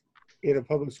hours in a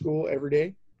public school every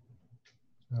day?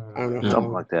 I don't know.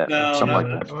 Something like that. No, Something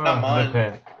no, like that. not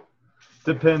mine.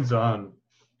 Depends on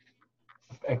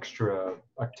extra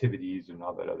activities and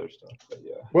all that other stuff. But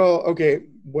yeah. Well, okay.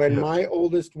 When my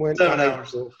oldest went to 7 high hours.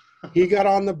 school, he got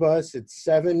on the bus at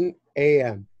 7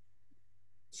 a.m.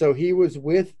 So he was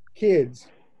with kids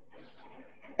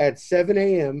at 7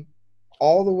 a.m.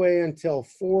 all the way until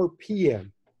 4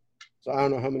 p.m. So I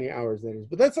don't know how many hours that is,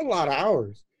 but that's a lot of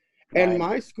hours. And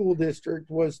my school district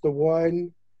was the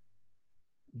one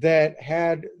that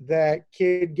had that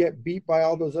kid get beat by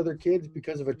all those other kids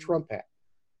because of a Trump hat.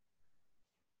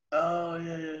 Oh,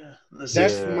 yeah.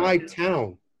 That's my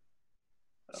town.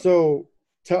 So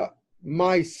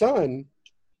my son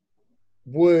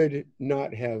would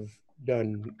not have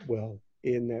done well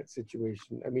in that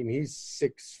situation. I mean, he's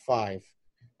 6'5"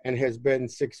 and has been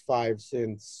 6'5"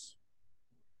 since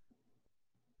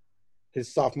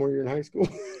his sophomore year in high school.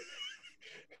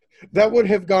 That would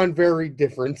have gone very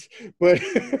different. But,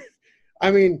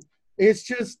 I mean, it's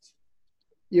just,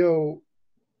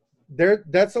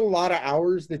 that's a lot of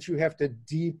hours that you have to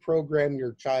deprogram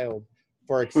your child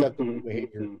for acceptable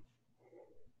behavior.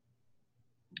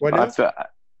 What now?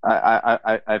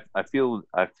 I feel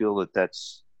that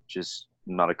that's just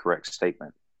not a correct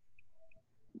statement.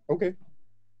 Okay.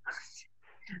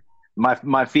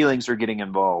 My feelings are getting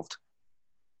involved.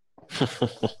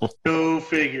 Go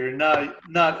figure.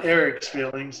 Not Eric's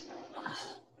feelings.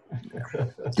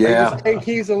 Yeah. I think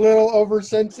he's a little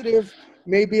oversensitive,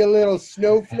 maybe a little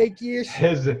snowflakey-ish.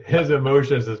 His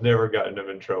emotions has never gotten him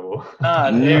in trouble.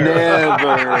 Never.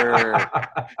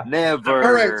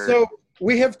 All right, so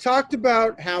we have talked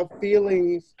about how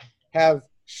feelings have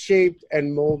shaped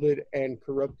and molded and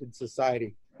corrupted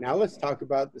society. Now let's talk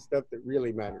about the stuff that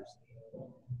really matters.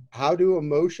 How do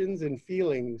emotions and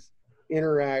feelings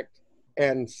interact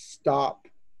and stop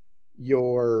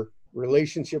your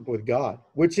relationship with God,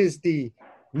 which is the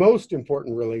most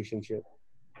important relationship?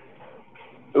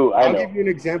 Ooh, I'll give you an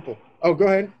example. Oh, go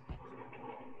ahead.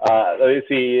 Let me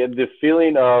see. The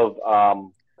feeling of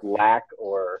lack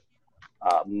or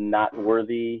not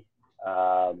worthy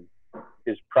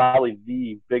is probably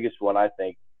the biggest one, I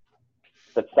think,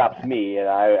 that stops me. And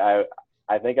I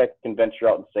think I can venture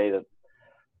out and say that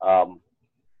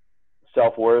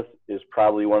self-worth is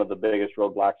probably one of the biggest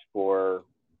roadblocks for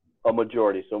a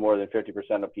majority, so more than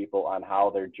 50% of people, on how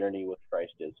their journey with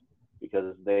Christ is,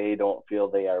 because they don't feel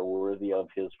they are worthy of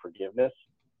his forgiveness.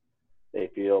 They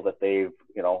feel that they've,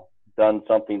 done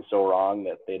something so wrong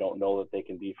that they don't know that they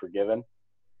can be forgiven.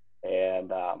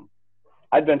 And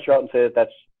I'd venture out and say that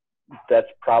that's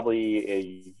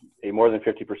probably a more than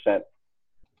 50%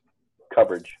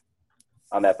 coverage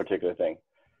on that particular thing.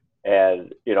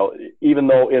 And, even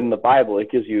though in the Bible it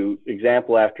gives you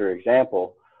example after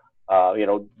example,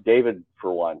 David,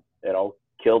 for one,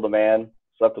 killed a man,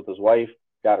 slept with his wife,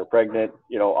 got her pregnant,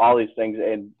 all these things,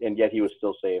 and yet he was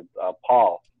still saved.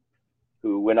 Paul,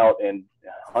 who went out and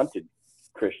hunted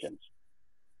Christians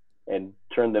and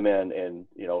turned them in and,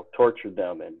 tortured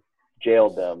them and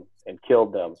jailed them and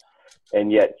killed them.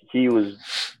 And yet he was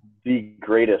the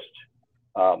greatest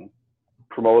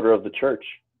promoter of the church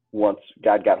once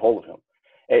God got hold of him.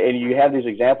 And you have these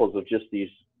examples of just these,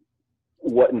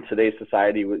 what in today's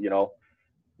society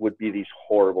would be these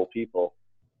horrible people,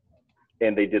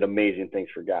 and they did amazing things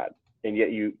for God. And yet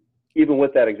even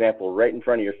with that example right in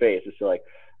front of your face, it's like,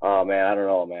 oh man, I don't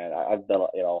know, man. I've done,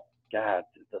 God,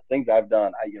 the things I've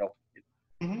done,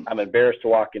 I'm embarrassed to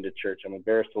walk into church. I'm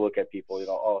embarrassed to look at people,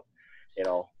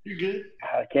 You're good.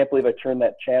 I can't believe I turned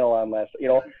that channel on last,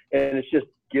 and it's just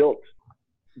guilt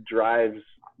drives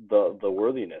the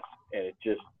worthiness, and it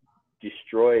just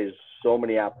destroys so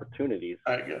many opportunities.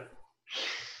 All right, go.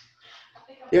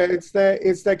 Yeah, it's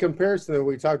that comparison that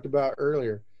we talked about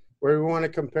earlier, where we want to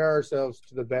compare ourselves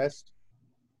to the best,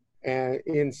 and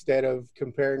instead of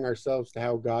comparing ourselves to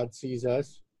how God sees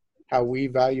us, how we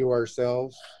value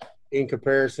ourselves in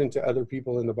comparison to other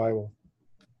people in the Bible.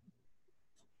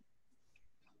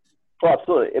 Well,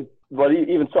 absolutely. But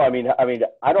even so, I mean,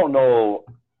 I don't know.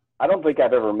 I don't think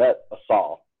I've ever met a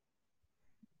Saul.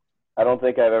 I don't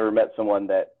think I've ever met someone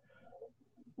that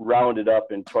rounded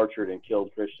up and tortured and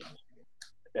killed Christians.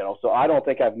 So I don't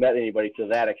think I've met anybody to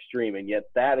that extreme, and yet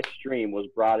that extreme was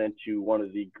brought into one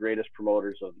of the greatest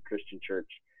promoters of the Christian church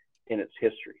in its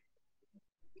history.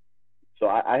 So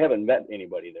I haven't met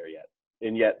anybody there yet,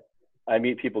 and yet I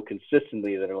meet people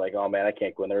consistently that are like, oh man, I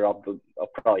can't go in there. I'll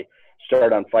probably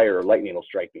start on fire or lightning will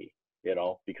strike me,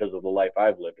 because of the life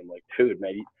I've lived. I'm like, dude,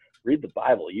 man, read the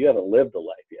Bible. You haven't lived a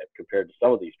life yet compared to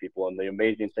some of these people and the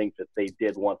amazing things that they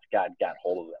did once God got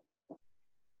hold of them.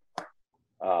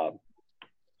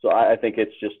 So I think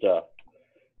it's just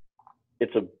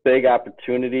it's a big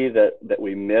opportunity that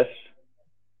we miss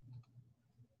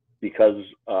because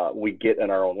we get in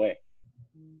our own way.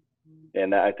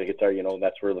 And I think it's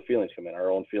that's where the feelings come in, our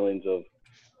own feelings of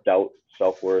doubt,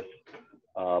 self-worth,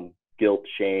 guilt,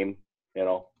 shame,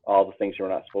 all the things we're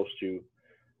not supposed to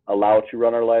allow to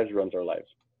run our lives, runs our lives.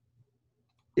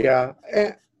 Yeah.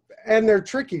 And they're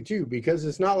tricky too, because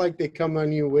it's not like they come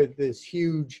on you with this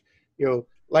huge,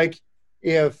 like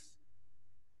if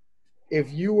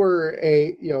you were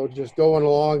just going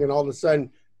along and all of a sudden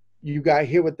you got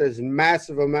hit with this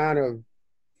massive amount of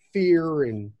fear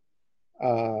and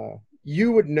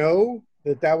you would know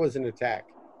that was an attack,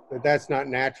 that's not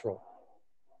natural,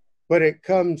 but it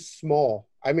comes small.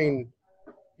 I mean,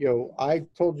 I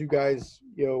told you guys,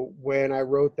 when I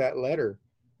wrote that letter,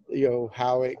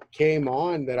 how it came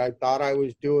on that I thought I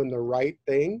was doing the right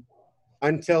thing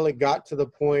until it got to the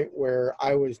point where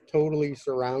I was totally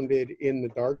surrounded in the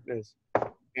darkness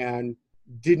and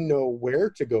didn't know where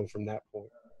to go from that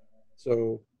point.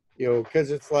 So,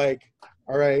 because it's like,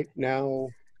 all right, now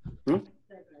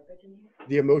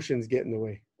the emotions get in the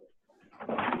way.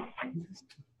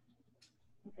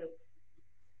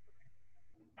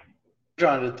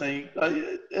 Trying to think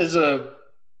as a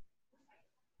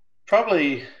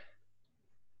probably,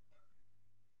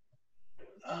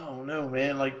 I don't know,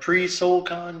 man, like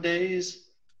pre-SoulCon days,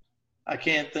 I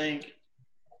can't think.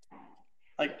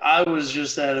 Like I was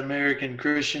just that American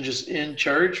Christian just in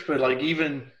church, but like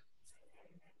even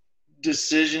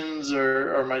decisions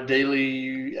or my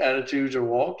daily attitudes or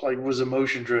walk like was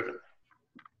emotion driven.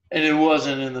 And it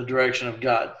wasn't in the direction of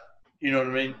God. You know what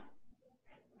I mean?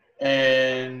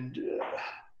 And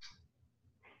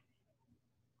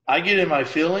I get in my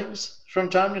feelings from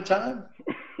time to time.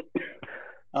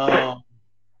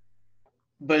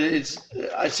 But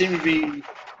I seem to be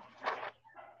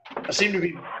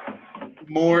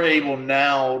more able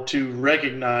now to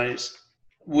recognize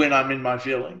when I'm in my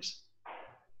feelings.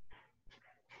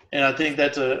 And I think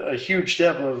that's a huge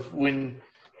step of when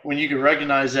you can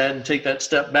recognize that and take that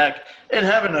step back and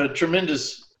having a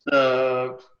tremendous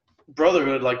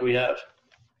brotherhood like we have,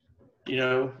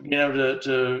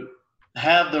 to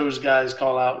have those guys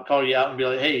call you out and be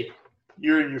like, hey,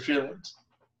 you're in your feelings,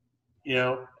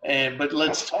 but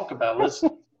let's talk about it. Let's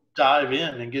dive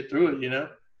in and get through it,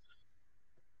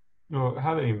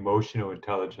 Having emotional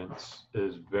intelligence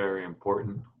is very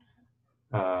important.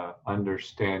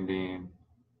 Understanding,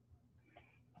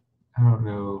 I don't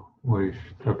know.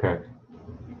 Okay.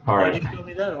 All right. Why did you tell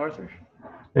me that, Arthur?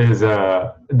 Is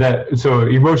so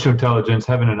emotional intelligence,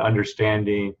 having an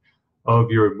understanding of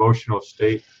your emotional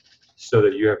state so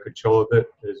that you have control of it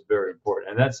is very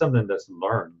important. And that's something that's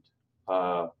learned.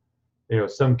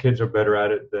 Some kids are better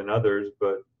at it than others,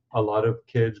 but a lot of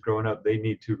kids growing up, they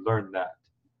need to learn that.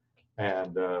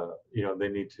 And, they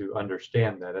need to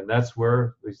understand that. And that's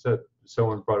where, we said,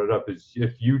 someone brought it up, is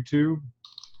if YouTube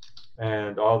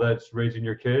and all that's raising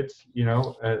your kids,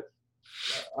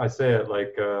 I say it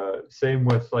like, same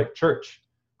with like church,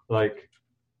 like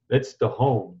it's the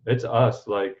home, it's us,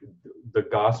 like the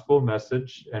gospel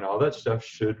message and all that stuff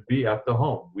should be at the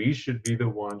home. We should be the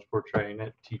ones portraying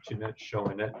it, teaching it,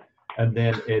 showing it. And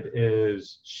then it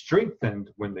is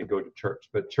strengthened when they go to church,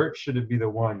 but church should be the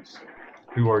ones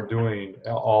who are doing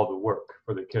all the work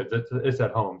for the kids. It's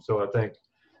at home. So I think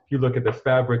if you look at the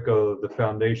fabric of the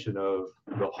foundation of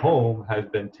the home has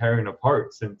been tearing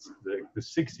apart since the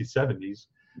 60s, 70s,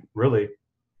 really.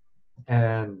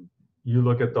 And you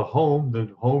look at the home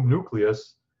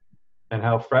nucleus and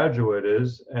how fragile it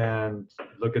is, and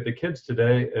look at the kids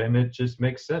today, and it just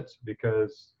makes sense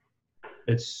because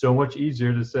it's so much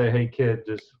easier to say, hey kid,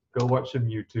 just go watch some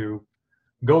YouTube.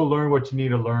 Go learn what you need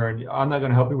to learn. I'm not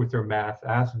going to help you with your math.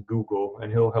 Ask Google,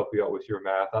 and he'll help you out with your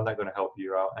math. I'm not going to help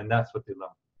you out, and that's what they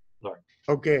learn.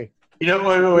 Okay.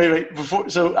 Wait.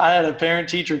 So I had a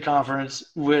parent-teacher conference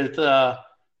with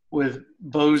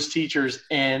Bo's teachers,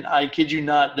 and I kid you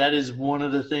not, that is one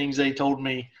of the things they told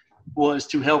me was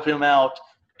to help him out.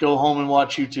 Go home and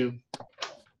watch YouTube.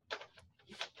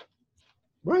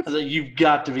 What? I was like, you've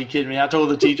got to be kidding me. I told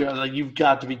the teacher, I was like, you've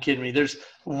got to be kidding me.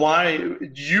 Why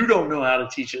you don't know how to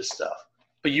teach this stuff,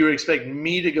 but you expect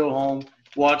me to go home,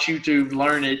 watch YouTube,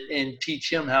 learn it, and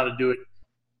teach him how to do it,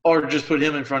 or just put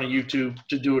him in front of YouTube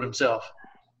to do it himself.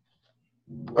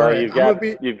 Well, you've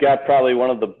got probably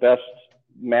one of the best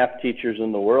math teachers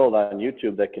in the world on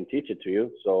YouTube that can teach it to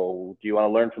you. So do you want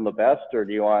to learn from the best, or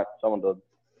do you want someone to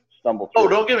stumble through? Oh,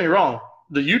 don't get me wrong.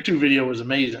 The YouTube video was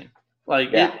amazing.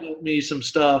 It taught me some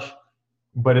stuff.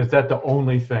 But is that the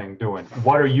only thing doing?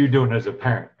 What are you doing as a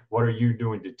parent? What are you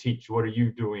doing to teach? What are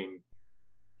you doing?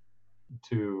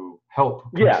 to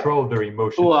help control their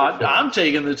emotions. Well, I'm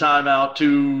taking the time out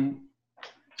to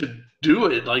do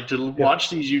it, like to watch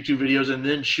these YouTube videos and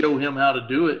then show him how to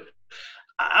do it.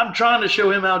 I'm trying to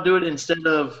show him how to do it instead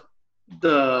of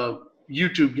the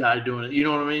YouTube guy doing it. You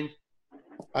know what I mean?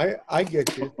 I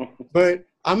get you. But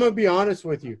I'm going to be honest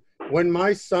with you. When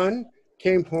my son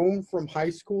came home from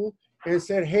high school and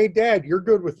said, "Hey, Dad, you're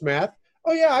good with math."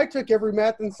 "Oh, yeah, I took every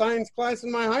math and science class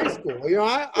in my high school. You know,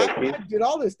 I did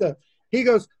all this stuff." He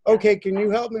goes, "Okay, can you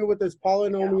help me with this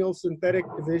polynomial synthetic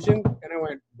division?" And I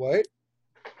went, "What?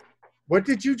 What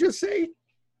did you just say?"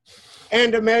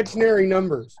 "And imaginary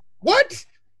numbers." "What?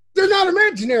 They're not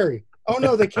imaginary." "Oh,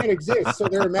 no, they can't exist, so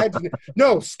they're imaginary."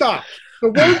 "No, stop. The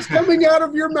words coming out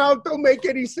of your mouth don't make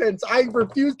any sense. I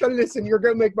refuse to listen. You're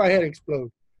going to make my head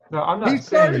explode." No, I'm not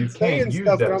saying you can't use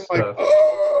that stuff. Like,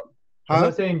 oh! I'm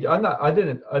not saying I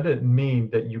didn't mean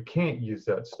that you can't use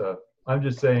that stuff. I'm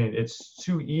just saying it's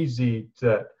too easy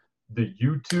that the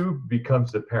YouTube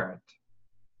becomes the parent,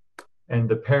 and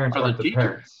the parents aren't the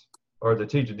parents or the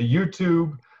teacher. The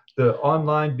YouTube, the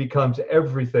online becomes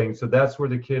everything. So that's where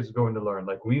the kid's going to learn.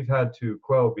 Like we've had to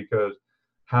quell because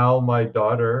how my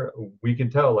daughter, we can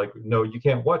tell like, no, you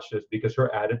can't watch this because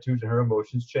her attitudes and her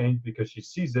emotions change because she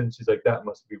sees it and she's like, that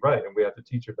must be right. And we have to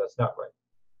teach her that's not right.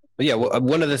 But yeah, well,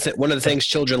 one of the things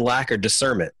children lack are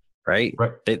discernment, right?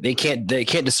 Right. They can't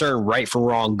discern right from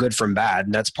wrong, good from bad,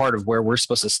 and that's part of where we're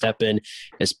supposed to step in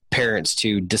as parents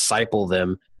to disciple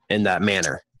them in that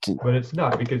manner. But it's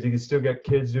not, because you can still get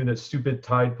kids doing that stupid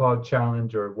Tide Pod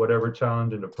challenge or whatever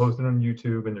challenge, and they're posting on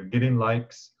YouTube and they're getting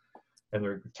likes, and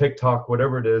they're TikTok,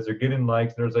 whatever it is, they're getting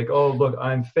likes. And they're like, oh, look,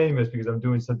 I'm famous because I'm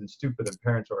doing something stupid, and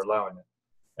parents are allowing it.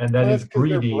 And that is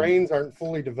breeding. Their brains aren't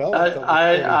fully developed.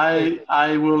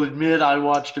 I will admit I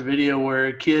watched a video where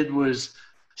a kid was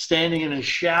standing in a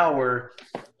shower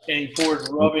and he poured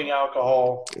rubbing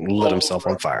alcohol. Lit himself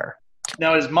on fire.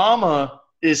 Now his mama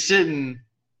is sitting,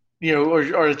 you know,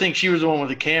 or I think she was the one with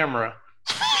the camera.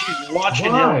 She's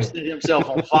watching him set himself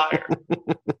on fire.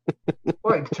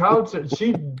 What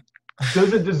she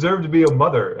doesn't deserve to be a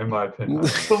mother, in my opinion.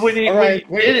 But when he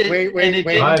did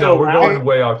it, I know we're going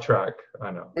way off track.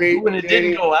 I know. When it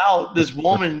didn't go out, this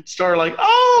woman started like,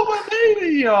 "Oh, my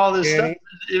baby," you know, all this stuff.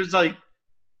 It was like,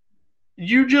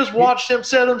 you just watched him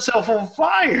set himself on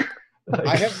fire.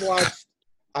 I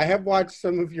have watched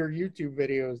some of your YouTube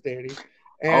videos, Danny.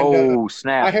 And,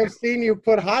 snap! I have seen you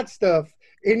put hot stuff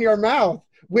in your mouth,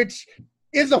 which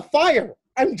is a fire.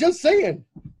 I'm just saying.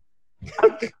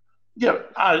 Yeah,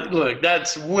 look,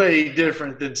 that's way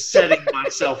different than setting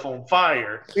myself on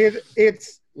fire.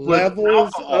 It's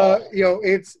levels. You know,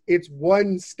 it's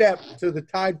one step to the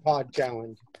Tide Pod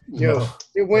challenge. You know,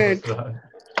 it went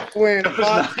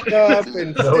hot stuff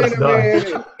and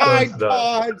cinnamon and Tide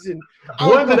Pods and.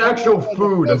 One's an actual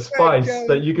food, a spice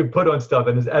that you can put on stuff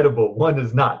and is edible. One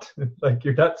is not. Like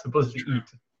you're not supposed to eat.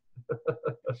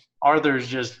 Arthur's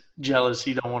just jealous.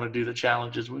 He don't want to do the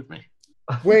challenges with me.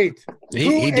 Wait,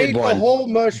 he did one. The whole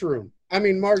marshmallow?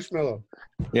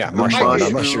 Yeah,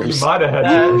 mushrooms. You might have had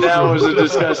that was a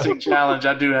disgusting challenge.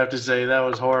 I do have to say that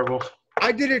was horrible.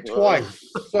 I did it twice,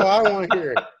 so I want to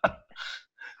hear it.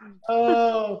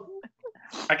 Oh,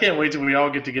 I can't wait till we all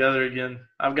get together again.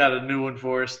 I've got a new one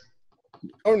for us.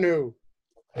 Oh no!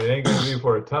 It ain't gonna be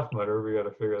for a Tough Mudder. We got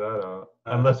to figure that out.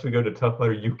 Unless we go to Tough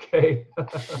Mudder UK.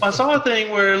 I saw a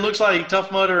thing where it looks like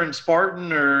Tough Mudder and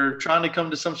Spartan are trying to come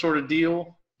to some sort of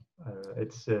deal.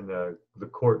 It's in the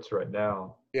courts right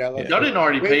now. Yeah. Y'all didn't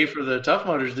already pay for the Tough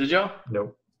Mudders, did y'all?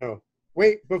 Nope. No.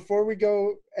 Wait, before we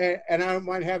go, and I don't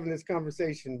mind having this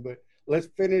conversation, but let's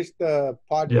finish the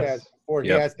podcast before he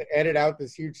has to edit out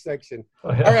this huge section.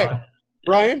 All right,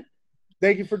 Brian,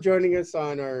 thank you for joining us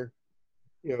on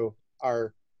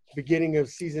our beginning of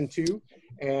season 2.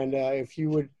 And if you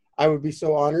would, I would be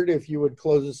so honored if you would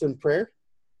close us in prayer.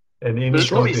 And there's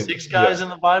going to be 6 guys in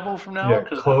the Bible from now on?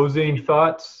 Closing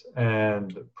thoughts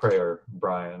and prayer,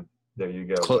 Brian. There you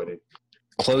go, buddy.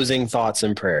 Closing thoughts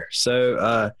and prayer.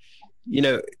 So,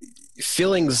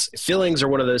 feelings are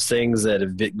one of those things that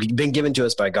have been given to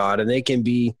us by God, and they can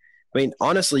be,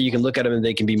 honestly, you can look at them and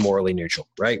they can be morally neutral,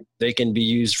 right? They can be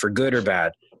used for good or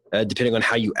bad, depending on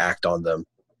how you act on them.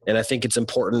 And I think it's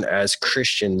important as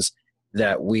Christians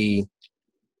that we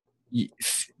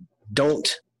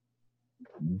don't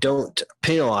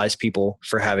penalize people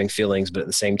for having feelings, but at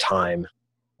the same time,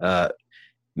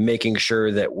 making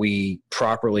sure that we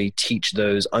properly teach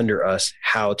those under us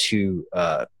how to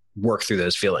work through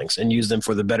those feelings and use them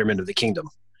for the betterment of the kingdom,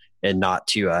 and not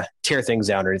to tear things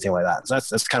down or anything like that. So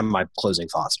that's kind of my closing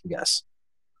thoughts, I guess.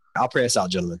 I'll pray us out,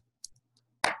 gentlemen.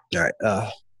 All right.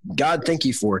 God, thank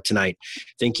you for tonight.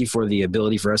 Thank you for the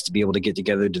ability for us to be able to get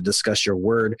together to discuss your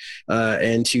word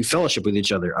and to fellowship with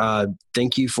each other.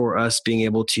 Thank you for us being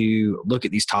able to look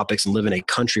at these topics and live in a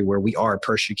country where we are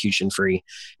persecution free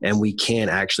and we can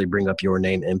actually bring up your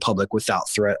name in public without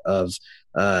threat of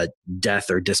death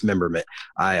or dismemberment.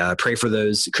 I pray for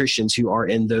those Christians who are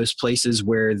in those places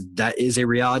where that is a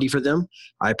reality for them.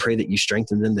 I pray that you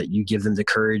strengthen them, that you give them the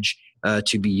courage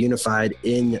to be unified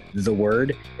in the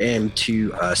word and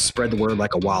to spread the word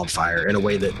like a wildfire in a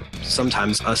way that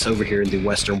sometimes us over here in the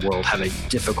Western world have a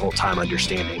difficult time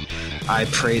understanding. I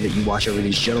pray that you watch over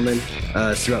these gentlemen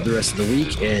throughout the rest of the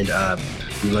week, and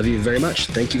we love you very much.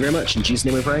 Thank you very much. In Jesus'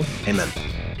 name we pray. Amen.